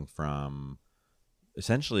everything from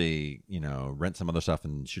essentially, rent some other stuff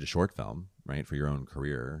and shoot a short film, right, for your own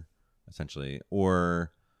career, essentially.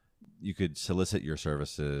 Or you could solicit your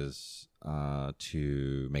services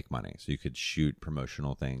to make money. So you could shoot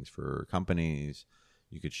promotional things for companies.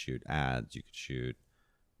 You could shoot ads. You could shoot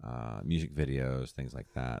music videos, things like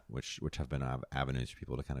that, which have been avenues for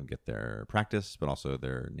people to kind of get their practice, but also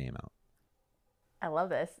their name out. I love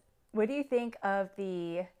this. What do you think of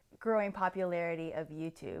the growing popularity of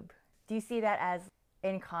YouTube? Do you see that as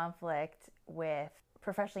in conflict with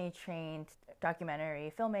professionally trained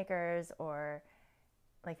documentary filmmakers or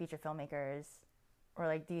like feature filmmakers? Or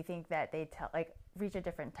like, do you think that they reach a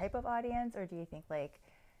different type of audience? Or do you think like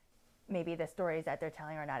maybe the stories that they're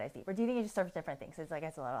telling are not as deep? Or do you think it just serves different things? It's like,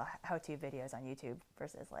 it's a lot of how-to videos on YouTube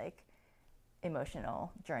versus like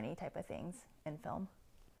emotional journey type of things in film.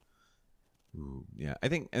 Ooh, yeah, I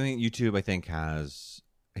think YouTube, I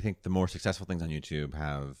think the more successful things on YouTube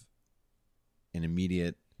have an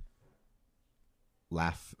immediate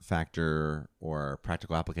laugh factor or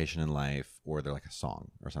practical application in life, or they're like a song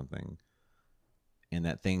or something. And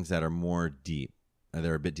that things that are more deep,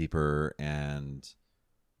 they're a bit deeper and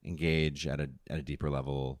engage at a deeper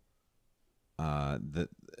level,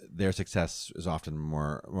 their success is often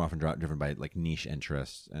more often driven by like niche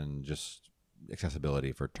interests and just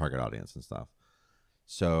accessibility for target audience and stuff.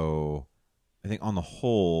 So I think on the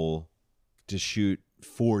whole, to shoot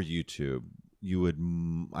for YouTube,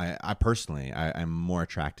 I personally, I'm more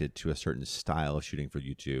attracted to a certain style of shooting for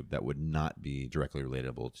YouTube that would not be directly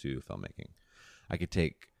relatable to filmmaking. I could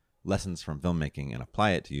take lessons from filmmaking and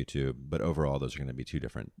apply it to YouTube, but overall those are going to be two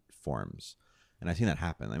different forms. And I've seen that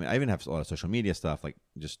happen. I mean, I even have a lot of social media stuff, like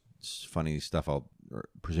just funny stuff or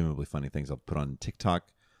presumably funny things I'll put on TikTok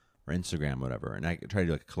or Instagram, whatever. And I try to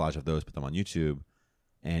do like a collage of those, put them on YouTube.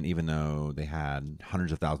 And even though they had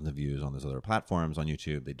hundreds of thousands of views on those other platforms, on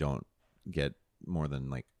YouTube, they don't get more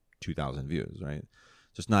than like 2,000 views, right?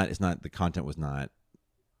 So it's not the content was not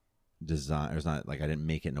design. It was not like I didn't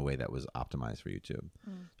make it in a way that was optimized for YouTube.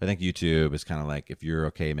 So I think YouTube is kind of like, if you're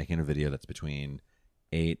okay making a video that's between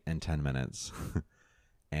 8 and 10 minutes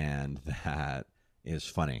and that is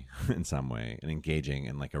funny in some way and engaging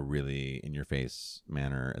in like a really in your face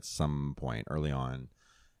manner at some point early on,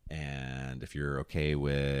 and if you're okay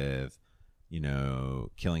with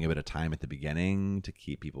killing a bit of time at the beginning to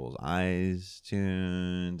keep people's eyes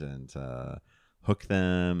tuned and to hook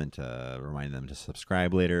them and to remind them to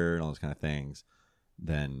subscribe later and all those kind of things,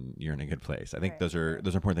 then you're in a good place. I think those are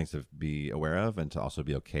important things to be aware of and to also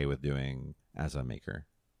be okay with doing as a maker.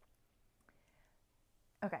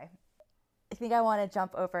 Okay. I think I want to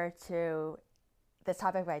jump over to this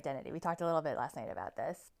topic of identity. We talked a little bit last night about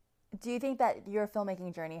this. Do you think that your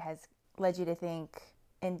filmmaking journey has led you to think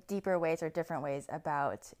in deeper ways or different ways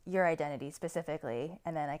about your identity specifically?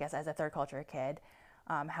 And then I guess as a third culture kid,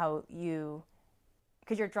 how you,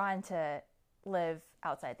 because you're drawn to live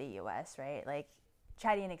outside the US, right? Like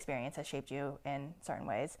Chadian experience has shaped you in certain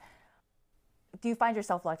ways. Do you find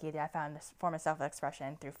yourself lucky that I found this form of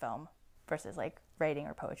self-expression through film versus like writing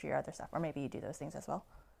or poetry or other stuff? Or maybe you do those things as well.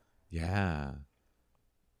 Yeah.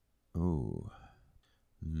 Ooh.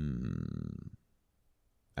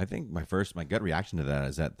 I think my gut reaction to that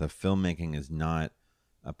is that the filmmaking is not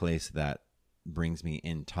a place that brings me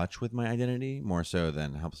in touch with my identity more so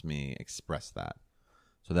than helps me express that.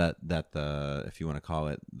 So that the, if you want to call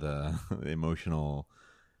it the emotional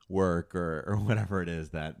work or whatever it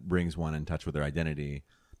is that brings one in touch with their identity,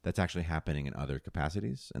 that's actually happening in other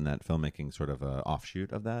capacities, and that filmmaking sort of a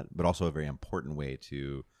offshoot of that, but also a very important way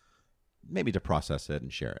to maybe to process it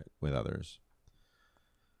and share it with others.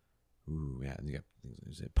 Ooh, yeah, you got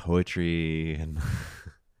things like poetry and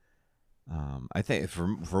I think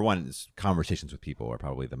for one, conversations with people are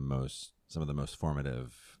probably some of the most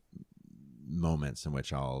formative moments in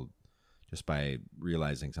which I'll, just by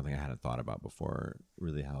realizing something I hadn't thought about before,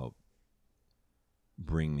 really help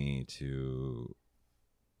bring me to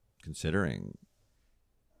considering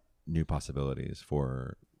new possibilities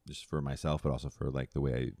for just for myself, but also for like the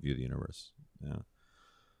way I view the universe. Yeah.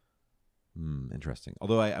 Interesting.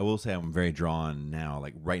 Although I will say I'm very drawn now,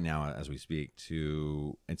 like right now as we speak,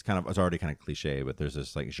 to it's already kind of cliche, but there's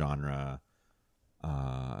this like genre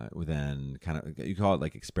within kind of, you call it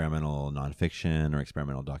like experimental nonfiction or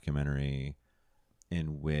experimental documentary,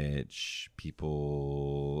 in which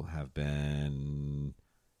people have been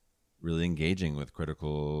really engaging with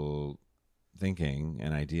critical thinking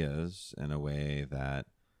and ideas in a way that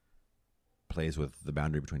plays with the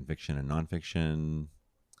boundary between fiction and nonfiction.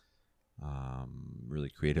 Really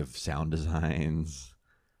creative sound designs,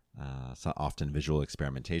 so often visual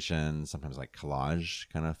experimentation, sometimes like collage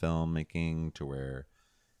kind of filmmaking, to where,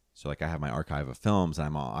 so like I have my archive of films, and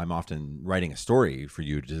I'm often writing a story for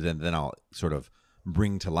you to then I'll sort of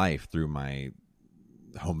bring to life through my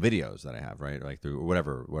home videos that I have, right? Or like through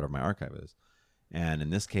whatever my archive is. And in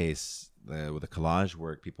this case, with the collage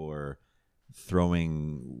work, people are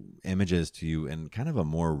throwing images to you in kind of a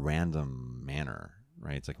more random manner,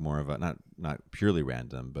 right? It's like more of a not purely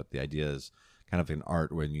random, but the idea is kind of an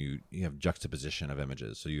art when you have juxtaposition of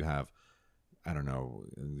images. So you have, I don't know,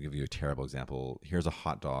 I'll give you a terrible example. Here's a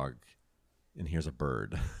hot dog and here's a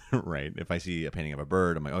bird, right? If I see a painting of a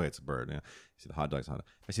bird, I'm like, oh, it's a bird. You know, see the hot dog's hot dog.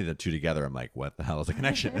 If I see the two together, I'm like, what the hell is the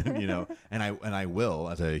connection? You know, and I will,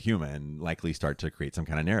 as a human, likely start to create some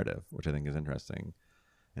kind of narrative, which I think is interesting.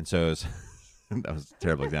 And so that was a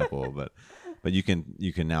terrible example, but you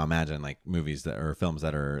can now imagine like movies or films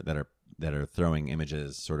that are throwing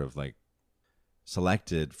images sort of like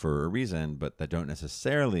selected for a reason, but that don't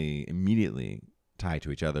necessarily immediately tie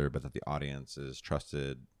to each other, but that the audience is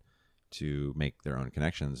trusted to make their own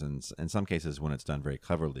connections. And in some cases, when it's done very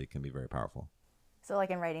cleverly, it can be very powerful. So like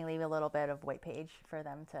in writing, leave a little bit of white page for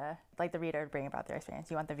them to, like the reader, to bring about their experience.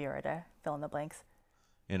 You want the viewer to fill in the blanks.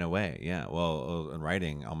 In a way, yeah. Well, in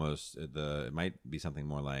writing, almost it might be something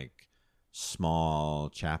more like small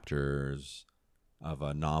chapters of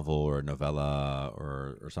a novel or a novella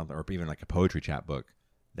or something, or even like a poetry chapbook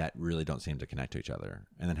that really don't seem to connect to each other,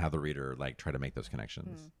 and then have the reader like try to make those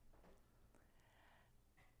connections.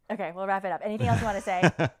 Okay, we'll wrap it up. Anything else you want to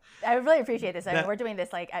say? I would really appreciate this. I mean, we're doing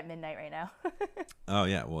this like at midnight right now. Oh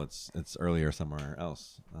yeah, well it's earlier somewhere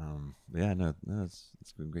else. Yeah, no,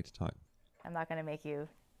 it's been great to talk. I'm not going to make you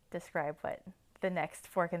describe what the next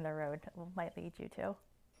fork in the road might lead you to.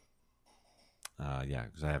 Yeah,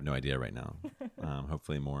 because I have no idea right now.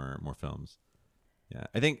 Hopefully more films. Yeah,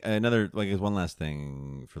 I think another, like, is one last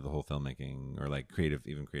thing for the whole filmmaking or like creative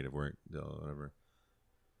work, whatever,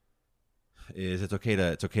 is it's okay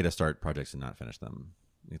to start projects and not finish them.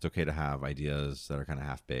 It's okay to have ideas that are kind of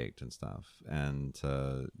half baked and stuff, and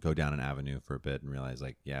to go down an avenue for a bit and realize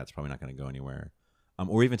like, yeah, it's probably not going to go anywhere,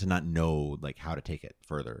 or even to not know like how to take it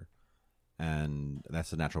further. And that's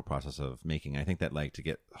the natural process of making. I think that like to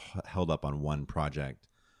get held up on one project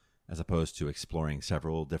as opposed to exploring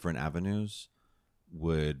several different avenues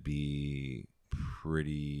would be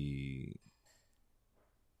pretty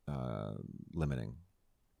limiting.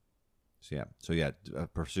 So yeah,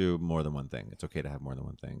 pursue more than one thing. It's okay to have more than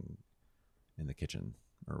one thing in the kitchen,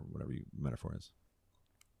 or whatever your metaphor is.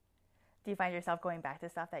 Do you find yourself going back to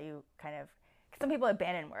stuff that you kind of, some people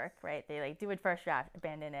abandon work, right? They like do it first draft,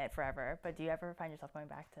 abandon it forever. But do you ever find yourself going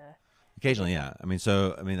back to? Occasionally, yeah. I mean,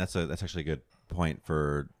 that's actually a good point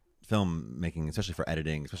for filmmaking, especially for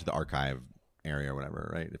editing, especially the archive area or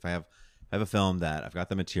whatever, right? If I have a film that I've got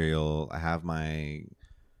the material, I have my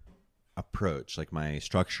approach, like my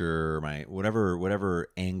structure, my whatever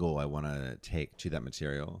angle I want to take to that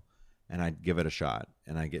material, and I give it a shot,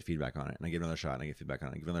 and I get feedback on it, and I give another shot, and I get feedback on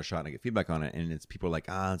it, I give another shot, and I get feedback on it, and it's people are like,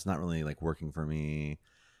 it's not really like working for me.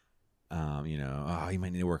 You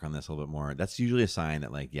might need to work on this a little bit more. That's usually a sign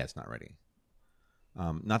that like, yeah, it's not ready.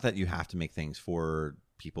 Not that you have to make things for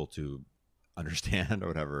people to understand or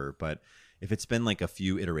whatever, but if it's been like a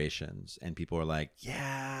few iterations and people are like,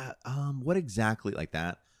 yeah, what exactly, like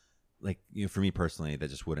that, like, you know, for me personally, that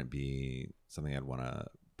just wouldn't be something I'd want to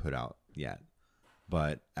put out yet.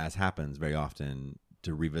 But as happens very often,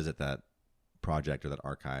 to revisit that project or that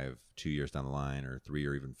archive 2 years down the line, or 3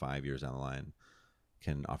 or even 5 years down the line,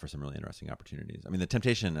 can offer some really interesting opportunities. I mean, the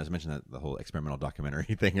temptation, as I mentioned, that the whole experimental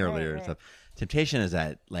documentary thing earlier, right. Stuff. Temptation is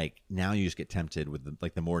that like now you just get tempted with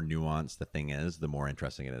the more nuanced the thing is, the more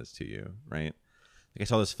interesting it is to you, right? Like I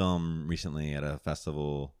saw this film recently at a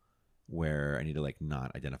festival where I need to like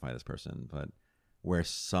not identify this person, but where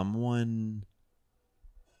someone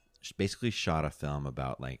basically shot a film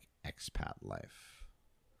about like expat life.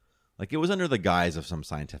 Like it was under the guise of some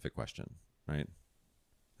scientific question, right?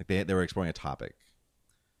 Like they were exploring a topic,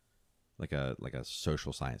 like a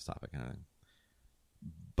social science topic kind of thing.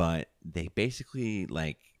 but they basically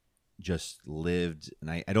like just lived, and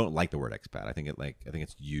I don't like the word expat. I think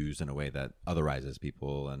it's used in a way that otherizes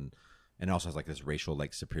people, and also has like this racial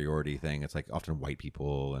like superiority thing. It's like often white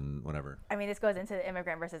people and whatever. I mean, this goes into the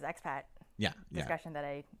immigrant versus expat discussion that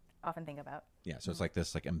I often think about. Yeah, so it's like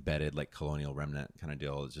this like embedded like colonial remnant kind of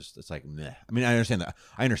deal. It's like meh. I mean, I understand that.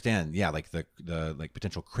 I understand, yeah, like the like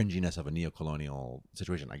potential cringiness of a neo-colonial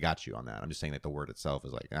situation. I got you on that. I'm just saying that the word itself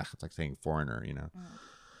is like it's like saying foreigner, you know.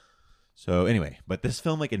 So anyway, but this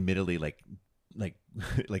film like admittedly like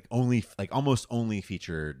only like almost only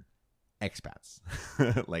featured expats,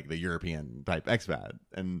 like the European type expat,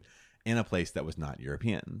 and in a place that was not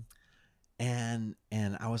European. And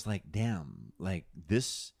I was like, damn, like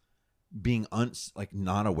this being like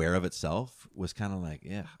not aware of itself was kind of like,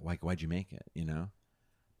 yeah, why'd you make it, you know?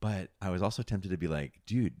 But I was also tempted to be like,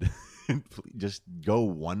 dude, just go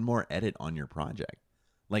one more edit on your project.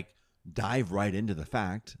 Like dive right into the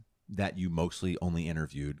fact that you mostly only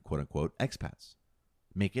interviewed quote unquote expats.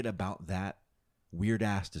 Make it about that weird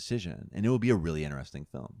ass decision, and it will be a really interesting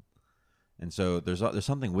film. And so there's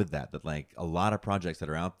something with that like a lot of projects that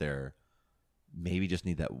are out there maybe just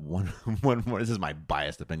need that one more. This is my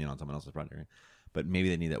biased opinion on someone else's project, right? But maybe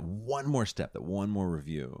they need that one more step, that one more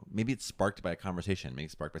review. Maybe it's sparked by a conversation, maybe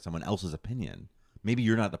it's sparked by someone else's opinion. Maybe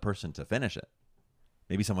you're not the person to finish it.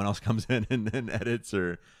 Maybe someone else comes in and edits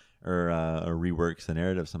or reworks the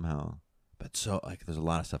narrative somehow. But so like there's a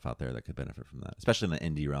lot of stuff out there that could benefit from that, especially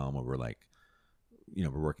in the indie realm where we're like, you know,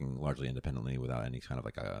 we're working largely independently without any kind of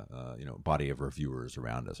like a body of reviewers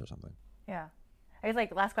around us or something. Yeah. I guess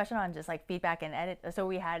like last question on just like feedback and edit. So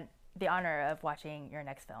we had the honor of watching your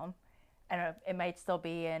next film. I don't know, it might still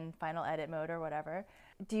be in final edit mode or whatever.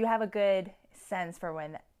 Do you have a good sense for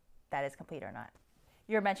when that is complete or not?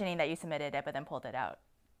 You're mentioning that you submitted it but then pulled it out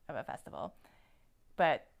of a festival.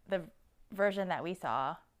 But the version that we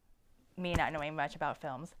saw, me not knowing much about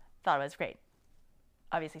films, thought it was great.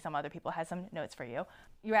 Obviously some other people had some notes for you.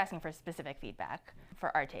 You were asking for specific feedback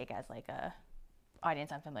for our take as like a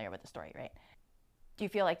audience unfamiliar with the story, right? Do you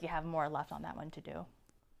feel like you have more left on that one to do?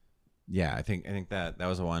 Yeah, I think that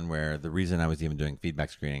was the one where the reason I was even doing feedback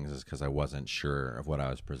screenings is because I wasn't sure of what I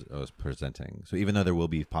was presenting. So even though there will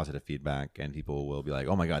be positive feedback and people will be like,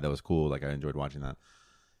 "Oh my God, that was cool! Like I enjoyed watching that,"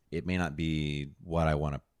 it may not be what I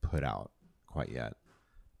want to put out quite yet.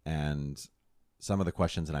 And some of the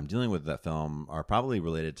questions that I'm dealing with that film are probably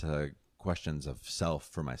related to questions of self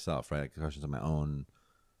for myself, right? Like questions of my own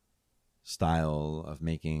style of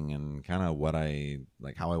making and kind of what I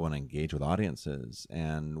like, how I want to engage with audiences.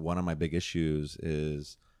 And one of my big issues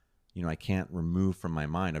is, you know, I can't remove from my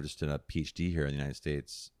mind. I've just did a PhD here in the United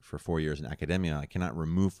States for 4 years in academia. I cannot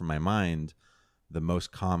remove from my mind the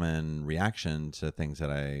most common reaction to things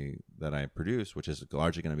that I produce, which is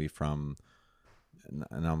largely going to be from,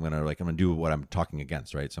 and I'm gonna do what I'm talking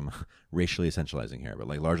against, right? So I'm racially essentializing here, but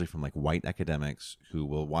like largely from like white academics who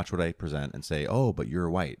will watch what I present and say, "Oh, but you're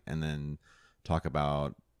white," and then talk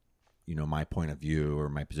about, you know, my point of view or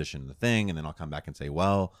my position in the thing, and then I'll come back and say,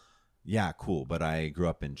 "Well, yeah, cool, but I grew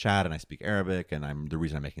up in Chad and I speak Arabic, and the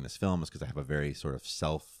reason I'm making this film is because I have a very sort of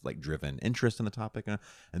self like driven interest in the topic," and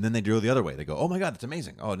then they go the other way. They go, "Oh my God, that's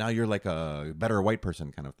amazing! Oh, now you're like a better white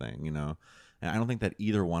person," kind of thing, you know. And I don't think that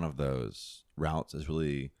either one of those routes is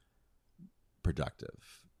really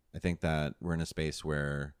productive. I think that we're in a space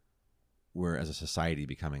where we're as a society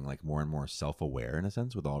becoming like more and more self-aware in a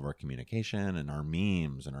sense with all of our communication and our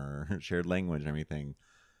memes and our shared language and everything.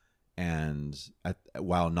 And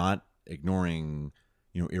while not ignoring,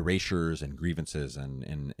 you know, erasures and grievances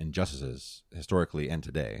and injustices historically and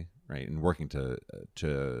today, right, and working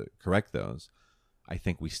to correct those, I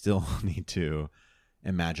think we still need to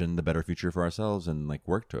imagine the better future for ourselves and like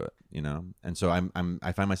work to it, you know? And so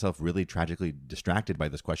I find myself really tragically distracted by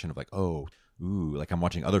this question of like, like I'm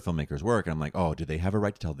watching other filmmakers work and I'm like, oh, do they have a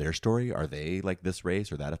right to tell their story? Are they like this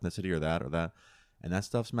race or that ethnicity or that or that? And that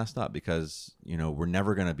stuff's messed up because, you know, we're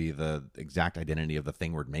never going to be the exact identity of the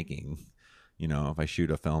thing we're making. You know, if I shoot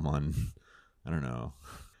a film on, I don't know,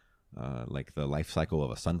 like the life cycle of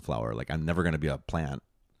a sunflower, like I'm never going to be a plant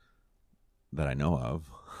that I know of.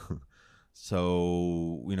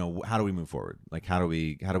 So, you know, how do we move forward? Like, how do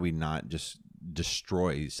we not just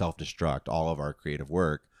self-destruct all of our creative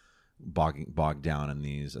work, bogged down in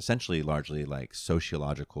these essentially largely like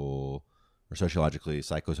sociologically,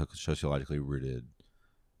 psychosociologically rooted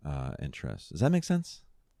interests? Does that make sense?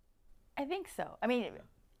 I think so. I mean,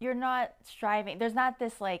 you're not striving. There's not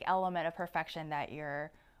this like element of perfection that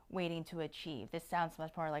you're waiting to achieve. This sounds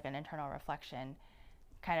much more like an internal reflection,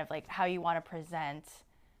 kind of like how you want to present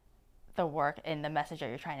the work and the message that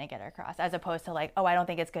you're trying to get across, as opposed to like, oh, I don't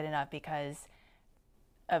think it's good enough because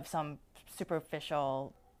of some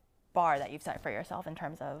superficial bar that you've set for yourself in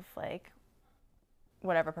terms of like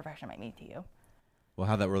whatever perfection might mean to you. Well,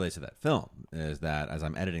 how that relates to that film is that as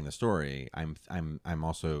I'm editing the story, I'm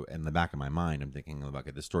also in the back of my mind, I'm thinking about,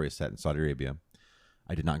 okay, this story is set in Saudi Arabia.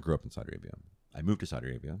 I did not grow up in Saudi Arabia. I moved to Saudi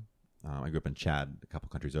Arabia. I grew up in Chad, a couple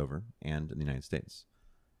countries over, and in the United States.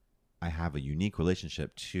 I have a unique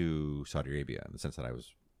relationship to Saudi Arabia in the sense that I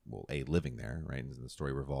was, well, living there, right? And the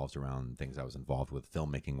story revolves around things I was involved with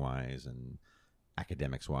filmmaking wise and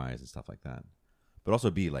academics wise and stuff like that. But also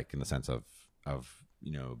B, like in the sense of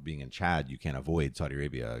being in Chad, you can't avoid Saudi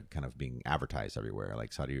Arabia kind of being advertised everywhere.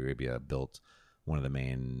 Like Saudi Arabia built one of the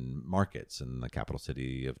main markets in the capital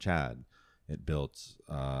city of Chad. It built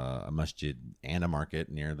a masjid and a market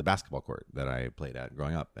near the basketball court that I played at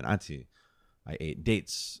growing up in Anti. I ate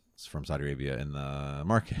dates from Saudi Arabia in the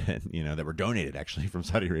market, that were donated actually from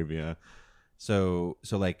Saudi Arabia. So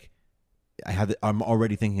like I'm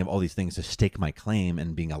already thinking of all these things to stake my claim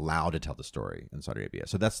and being allowed to tell the story in Saudi Arabia.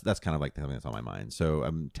 So that's kind of like something that's on my mind. So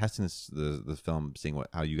I'm testing the film, seeing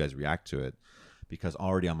how you guys react to it, because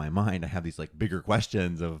already on my mind I have these like bigger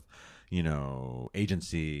questions of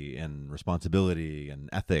agency and responsibility and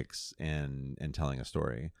ethics and telling a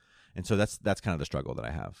story. And so that's kind of the struggle that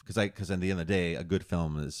I have, because at the end of the day, a good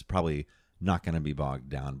film is probably not going to be bogged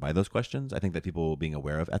down by those questions. I think that people being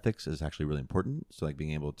aware of ethics is actually really important. So like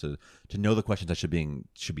being able to know the questions I should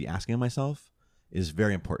be asking myself is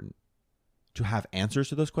very important. To have answers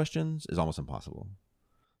to those questions is almost impossible.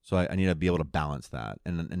 So I need to be able to balance that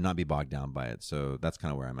and not be bogged down by it. So that's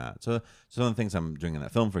kind of where I'm at. So some of the things I'm doing in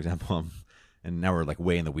that film, for example, and now we're like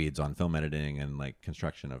way in the weeds on film editing and like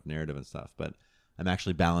construction of narrative and stuff, but I'm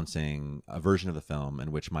actually balancing a version of the film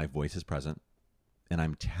in which my voice is present and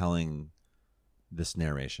I'm telling this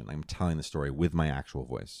narration. I'm telling the story with my actual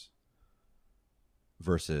voice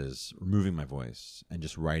versus removing my voice and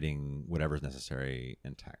just writing whatever's necessary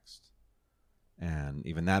in text. And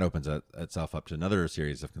even that opens itself up to another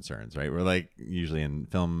series of concerns, right? We're like, usually in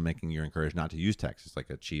filmmaking, you're encouraged not to use text. It's like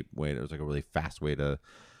a cheap way. It was like a really fast way to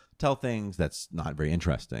tell things that's not very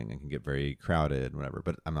interesting and can get very crowded and whatever.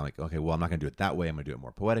 But I'm not like, okay, well, I'm not going to do it that way. I'm going to do it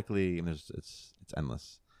more poetically. And it's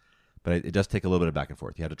endless. But it does take a little bit of back and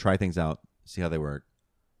forth. You have to try things out, see how they work,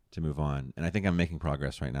 to move on. And I think I'm making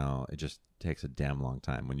progress right now. It just takes a damn long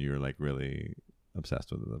time when you're like really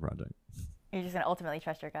obsessed with the project. You're just going to ultimately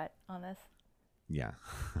trust your gut on this? Yeah.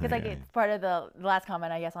 Because like it's part of the last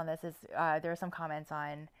comment, I guess, on this is there were some comments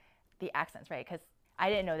on the accents, right? Because I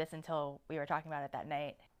didn't know this until we were talking about it that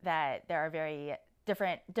night, that there are very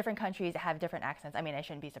different countries that have different accents. I mean, I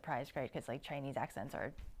shouldn't be surprised, right? Because like Chinese accents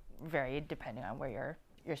are very depending on where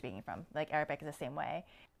you're speaking from. Like Arabic is the same way.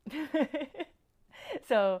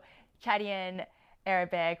 So Chadian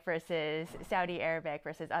Arabic versus Saudi Arabic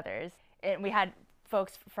versus others. And we had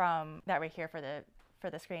folks that were here for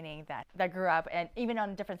the screening that grew up and even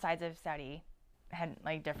on different sides of Saudi had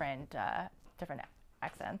like different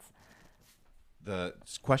accents. The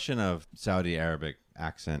question of Saudi Arabic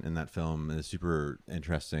accent in that film is super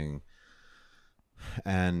interesting.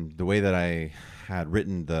 And the way that I had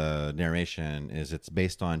written the narration is it's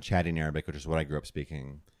based on Chadian Arabic, which is what I grew up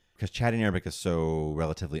speaking. Because Chadian Arabic is so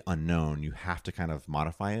relatively unknown, you have to kind of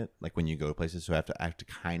modify it, like when you go to places. So I have to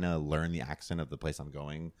kind of learn the accent of the place I'm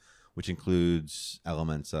going, which includes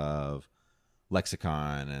elements of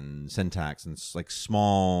lexicon and syntax and like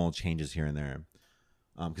small changes here and there.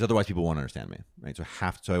 Because otherwise people won't understand me, right? So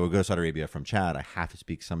I would go to Saudi Arabia from Chad. I have to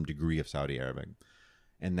speak some degree of Saudi Arabic.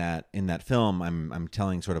 And that in that film, I'm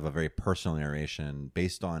telling sort of a very personal narration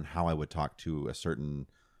based on how I would talk to a certain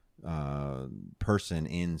person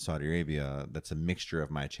in Saudi Arabia. That's a mixture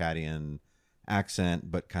of my Chadian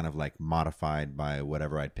accent, but kind of like modified by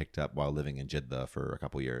whatever I'd picked up while living in Jeddah for a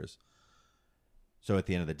couple years. So at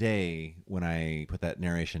the end of the day, when I put that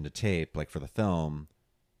narration to tape, like for the film,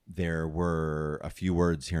 there were a few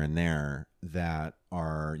words here and there that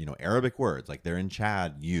are, Arabic words, like they're in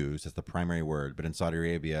Chad used as the primary word, but in Saudi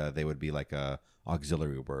Arabia, they would be like a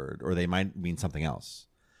auxiliary word, or they might mean something else.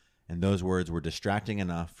 And those words were distracting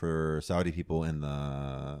enough for Saudi people in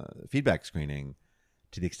the feedback screening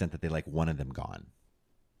to the extent that they like wanted them gone.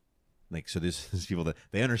 Like, so there's people that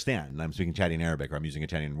they understand I'm speaking Chadian Arabic or I'm using a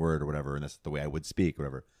Chadian word or whatever, and that's the way I would speak or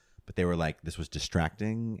whatever. But they were like, this was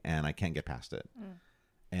distracting and I can't get past it.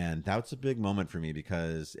 And that's a big moment for me,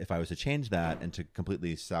 because if I was to change that and to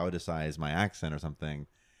completely Saudicize my accent or something,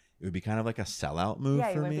 it would be kind of like a sellout move for me.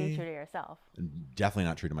 Yeah, you wouldn't be true to yourself. Definitely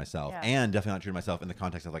not true to myself. Yeah. And definitely not true to myself in the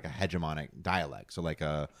context of like a hegemonic dialect. So like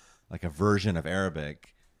a version of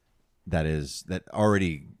Arabic that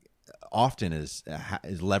already often is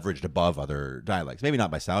leveraged above other dialects. Maybe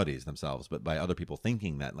not by Saudis themselves, but by other people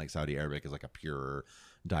thinking that like Saudi Arabic is like a pure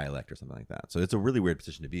dialect or something like that. So it's a really weird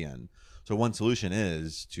position to be in. So one solution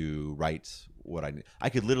is to write what I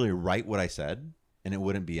could literally write what I said, and it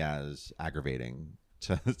wouldn't be as aggravating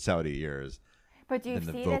to Saudi ears. But do you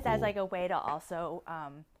see this as like a way to also,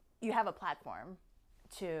 you have a platform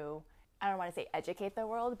to, I don't want to say educate the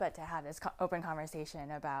world, but to have this open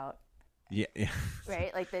conversation about, yeah.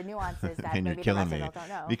 Right? Like the nuances that and maybe you're killing the me rest of them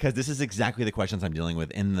don't know. because this is exactly the questions I'm dealing with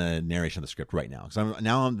in the narration of the script right now. So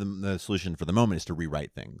the solution for the moment is to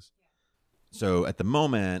rewrite things. So at the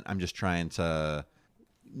moment, I'm just trying to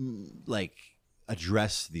like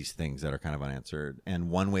address these things that are kind of unanswered. And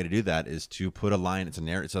one way to do that is to put a line. It's a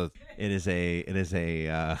narrative. So it is a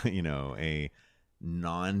a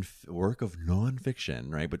work of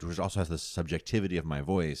nonfiction, right? But which also has the subjectivity of my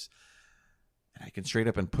voice. And I can straight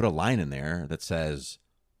up and put a line in there that says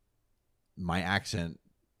my accent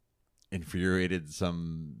infuriated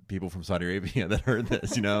some people from Saudi Arabia that heard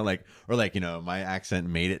this, my accent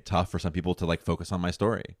made it tough for some people to like focus on my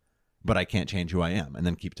story, but I can't change who I am and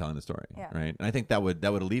then keep telling the story. Yeah. Right. And I think that would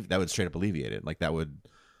straight up alleviate it. Like that would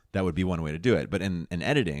be one way to do it. But in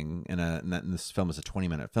editing and this film is a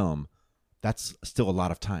 20-minute film, that's still a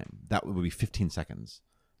lot of time. That would be 15 seconds.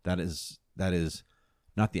 That is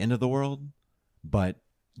not the end of the world. But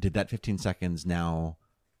did that 15 seconds now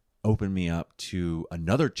open me up to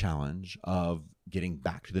another challenge of getting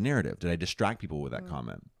back to the narrative? Did I distract people with that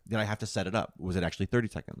comment? Did I have to set it up? Was it actually 30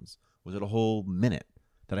 seconds? Was it a whole minute?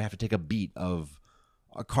 Did I have to take a beat of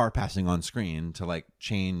a car passing on screen to like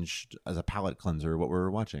change as a palate cleanser what we're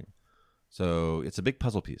watching? So it's a big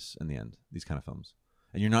puzzle piece in the end, these kind of films.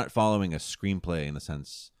 And you're not following a screenplay in the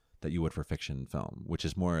sense that you would for fiction film, which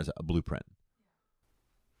is more as a blueprint.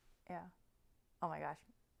 Yeah. Oh my gosh.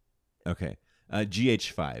 Okay.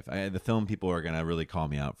 GH5. The film people are going to really call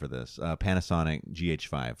me out for this. Panasonic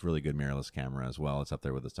GH5. Really good mirrorless camera as well. It's up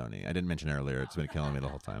there with the Sony. I didn't mention it earlier. It's been killing me the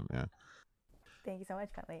whole time. Yeah. Thank you so much,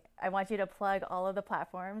 Bentley. I want you to plug all of the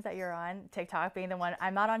platforms that you're on, TikTok being the one.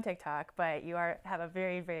 I'm not on TikTok, but you have a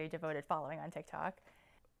very, very devoted following on TikTok,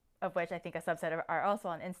 of which I think a subset are also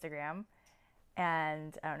on Instagram.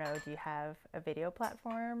 And I don't know, do you have a video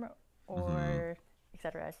platform or et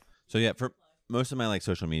cetera? So yeah, for most of my like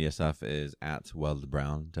social media stuff is at Weld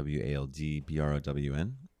Brown,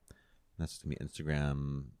 WALDBROWN. That's gonna be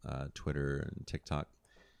Instagram, Twitter, and TikTok.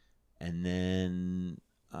 And then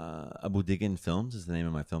Abu Digan Films is the name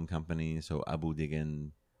of my film company. So Abu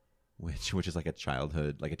Digan, which is like a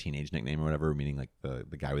childhood, like a teenage nickname or whatever, meaning like the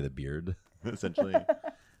guy with a beard, essentially.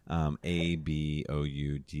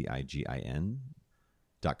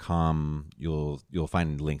 ABOUDIGIN.com. You'll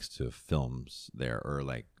find links to films there or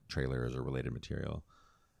like trailers or related material.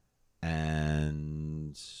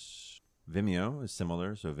 And Vimeo is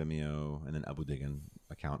similar. So Vimeo and then Abu Digan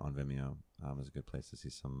account on Vimeo is a good place to see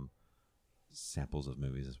some samples of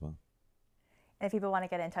movies as well. And if people want to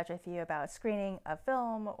get in touch with you about screening a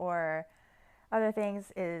film or other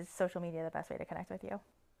things, is social media the best way to connect with you?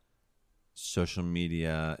 Social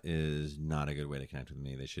media is not a good way to connect with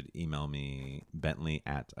me. They should email me,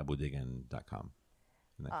 bentley@abudigan.com.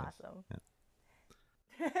 Awesome. Yeah.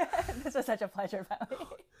 This was such a pleasure, Bentley.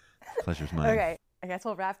 Pleasure's mine. Okay, I guess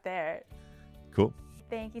we'll wrap there. Cool.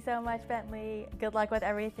 Thank you so much, Bentley. Good luck with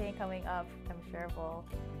everything coming up. I'm sure we'll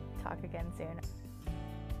talk again soon.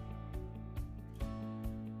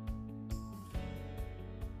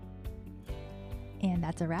 And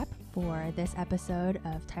that's a wrap for this episode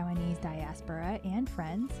of Taiwanese Diaspora and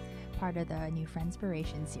Friends, part of the new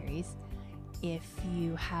Friendspiration series. If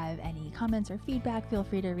you have any comments or feedback, feel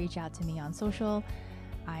free to reach out to me on social.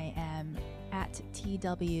 I am at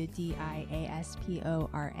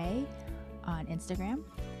TWDIASPORA on Instagram,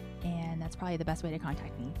 and that's probably the best way to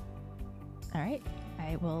contact me. All right,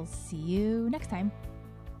 I will see you next time.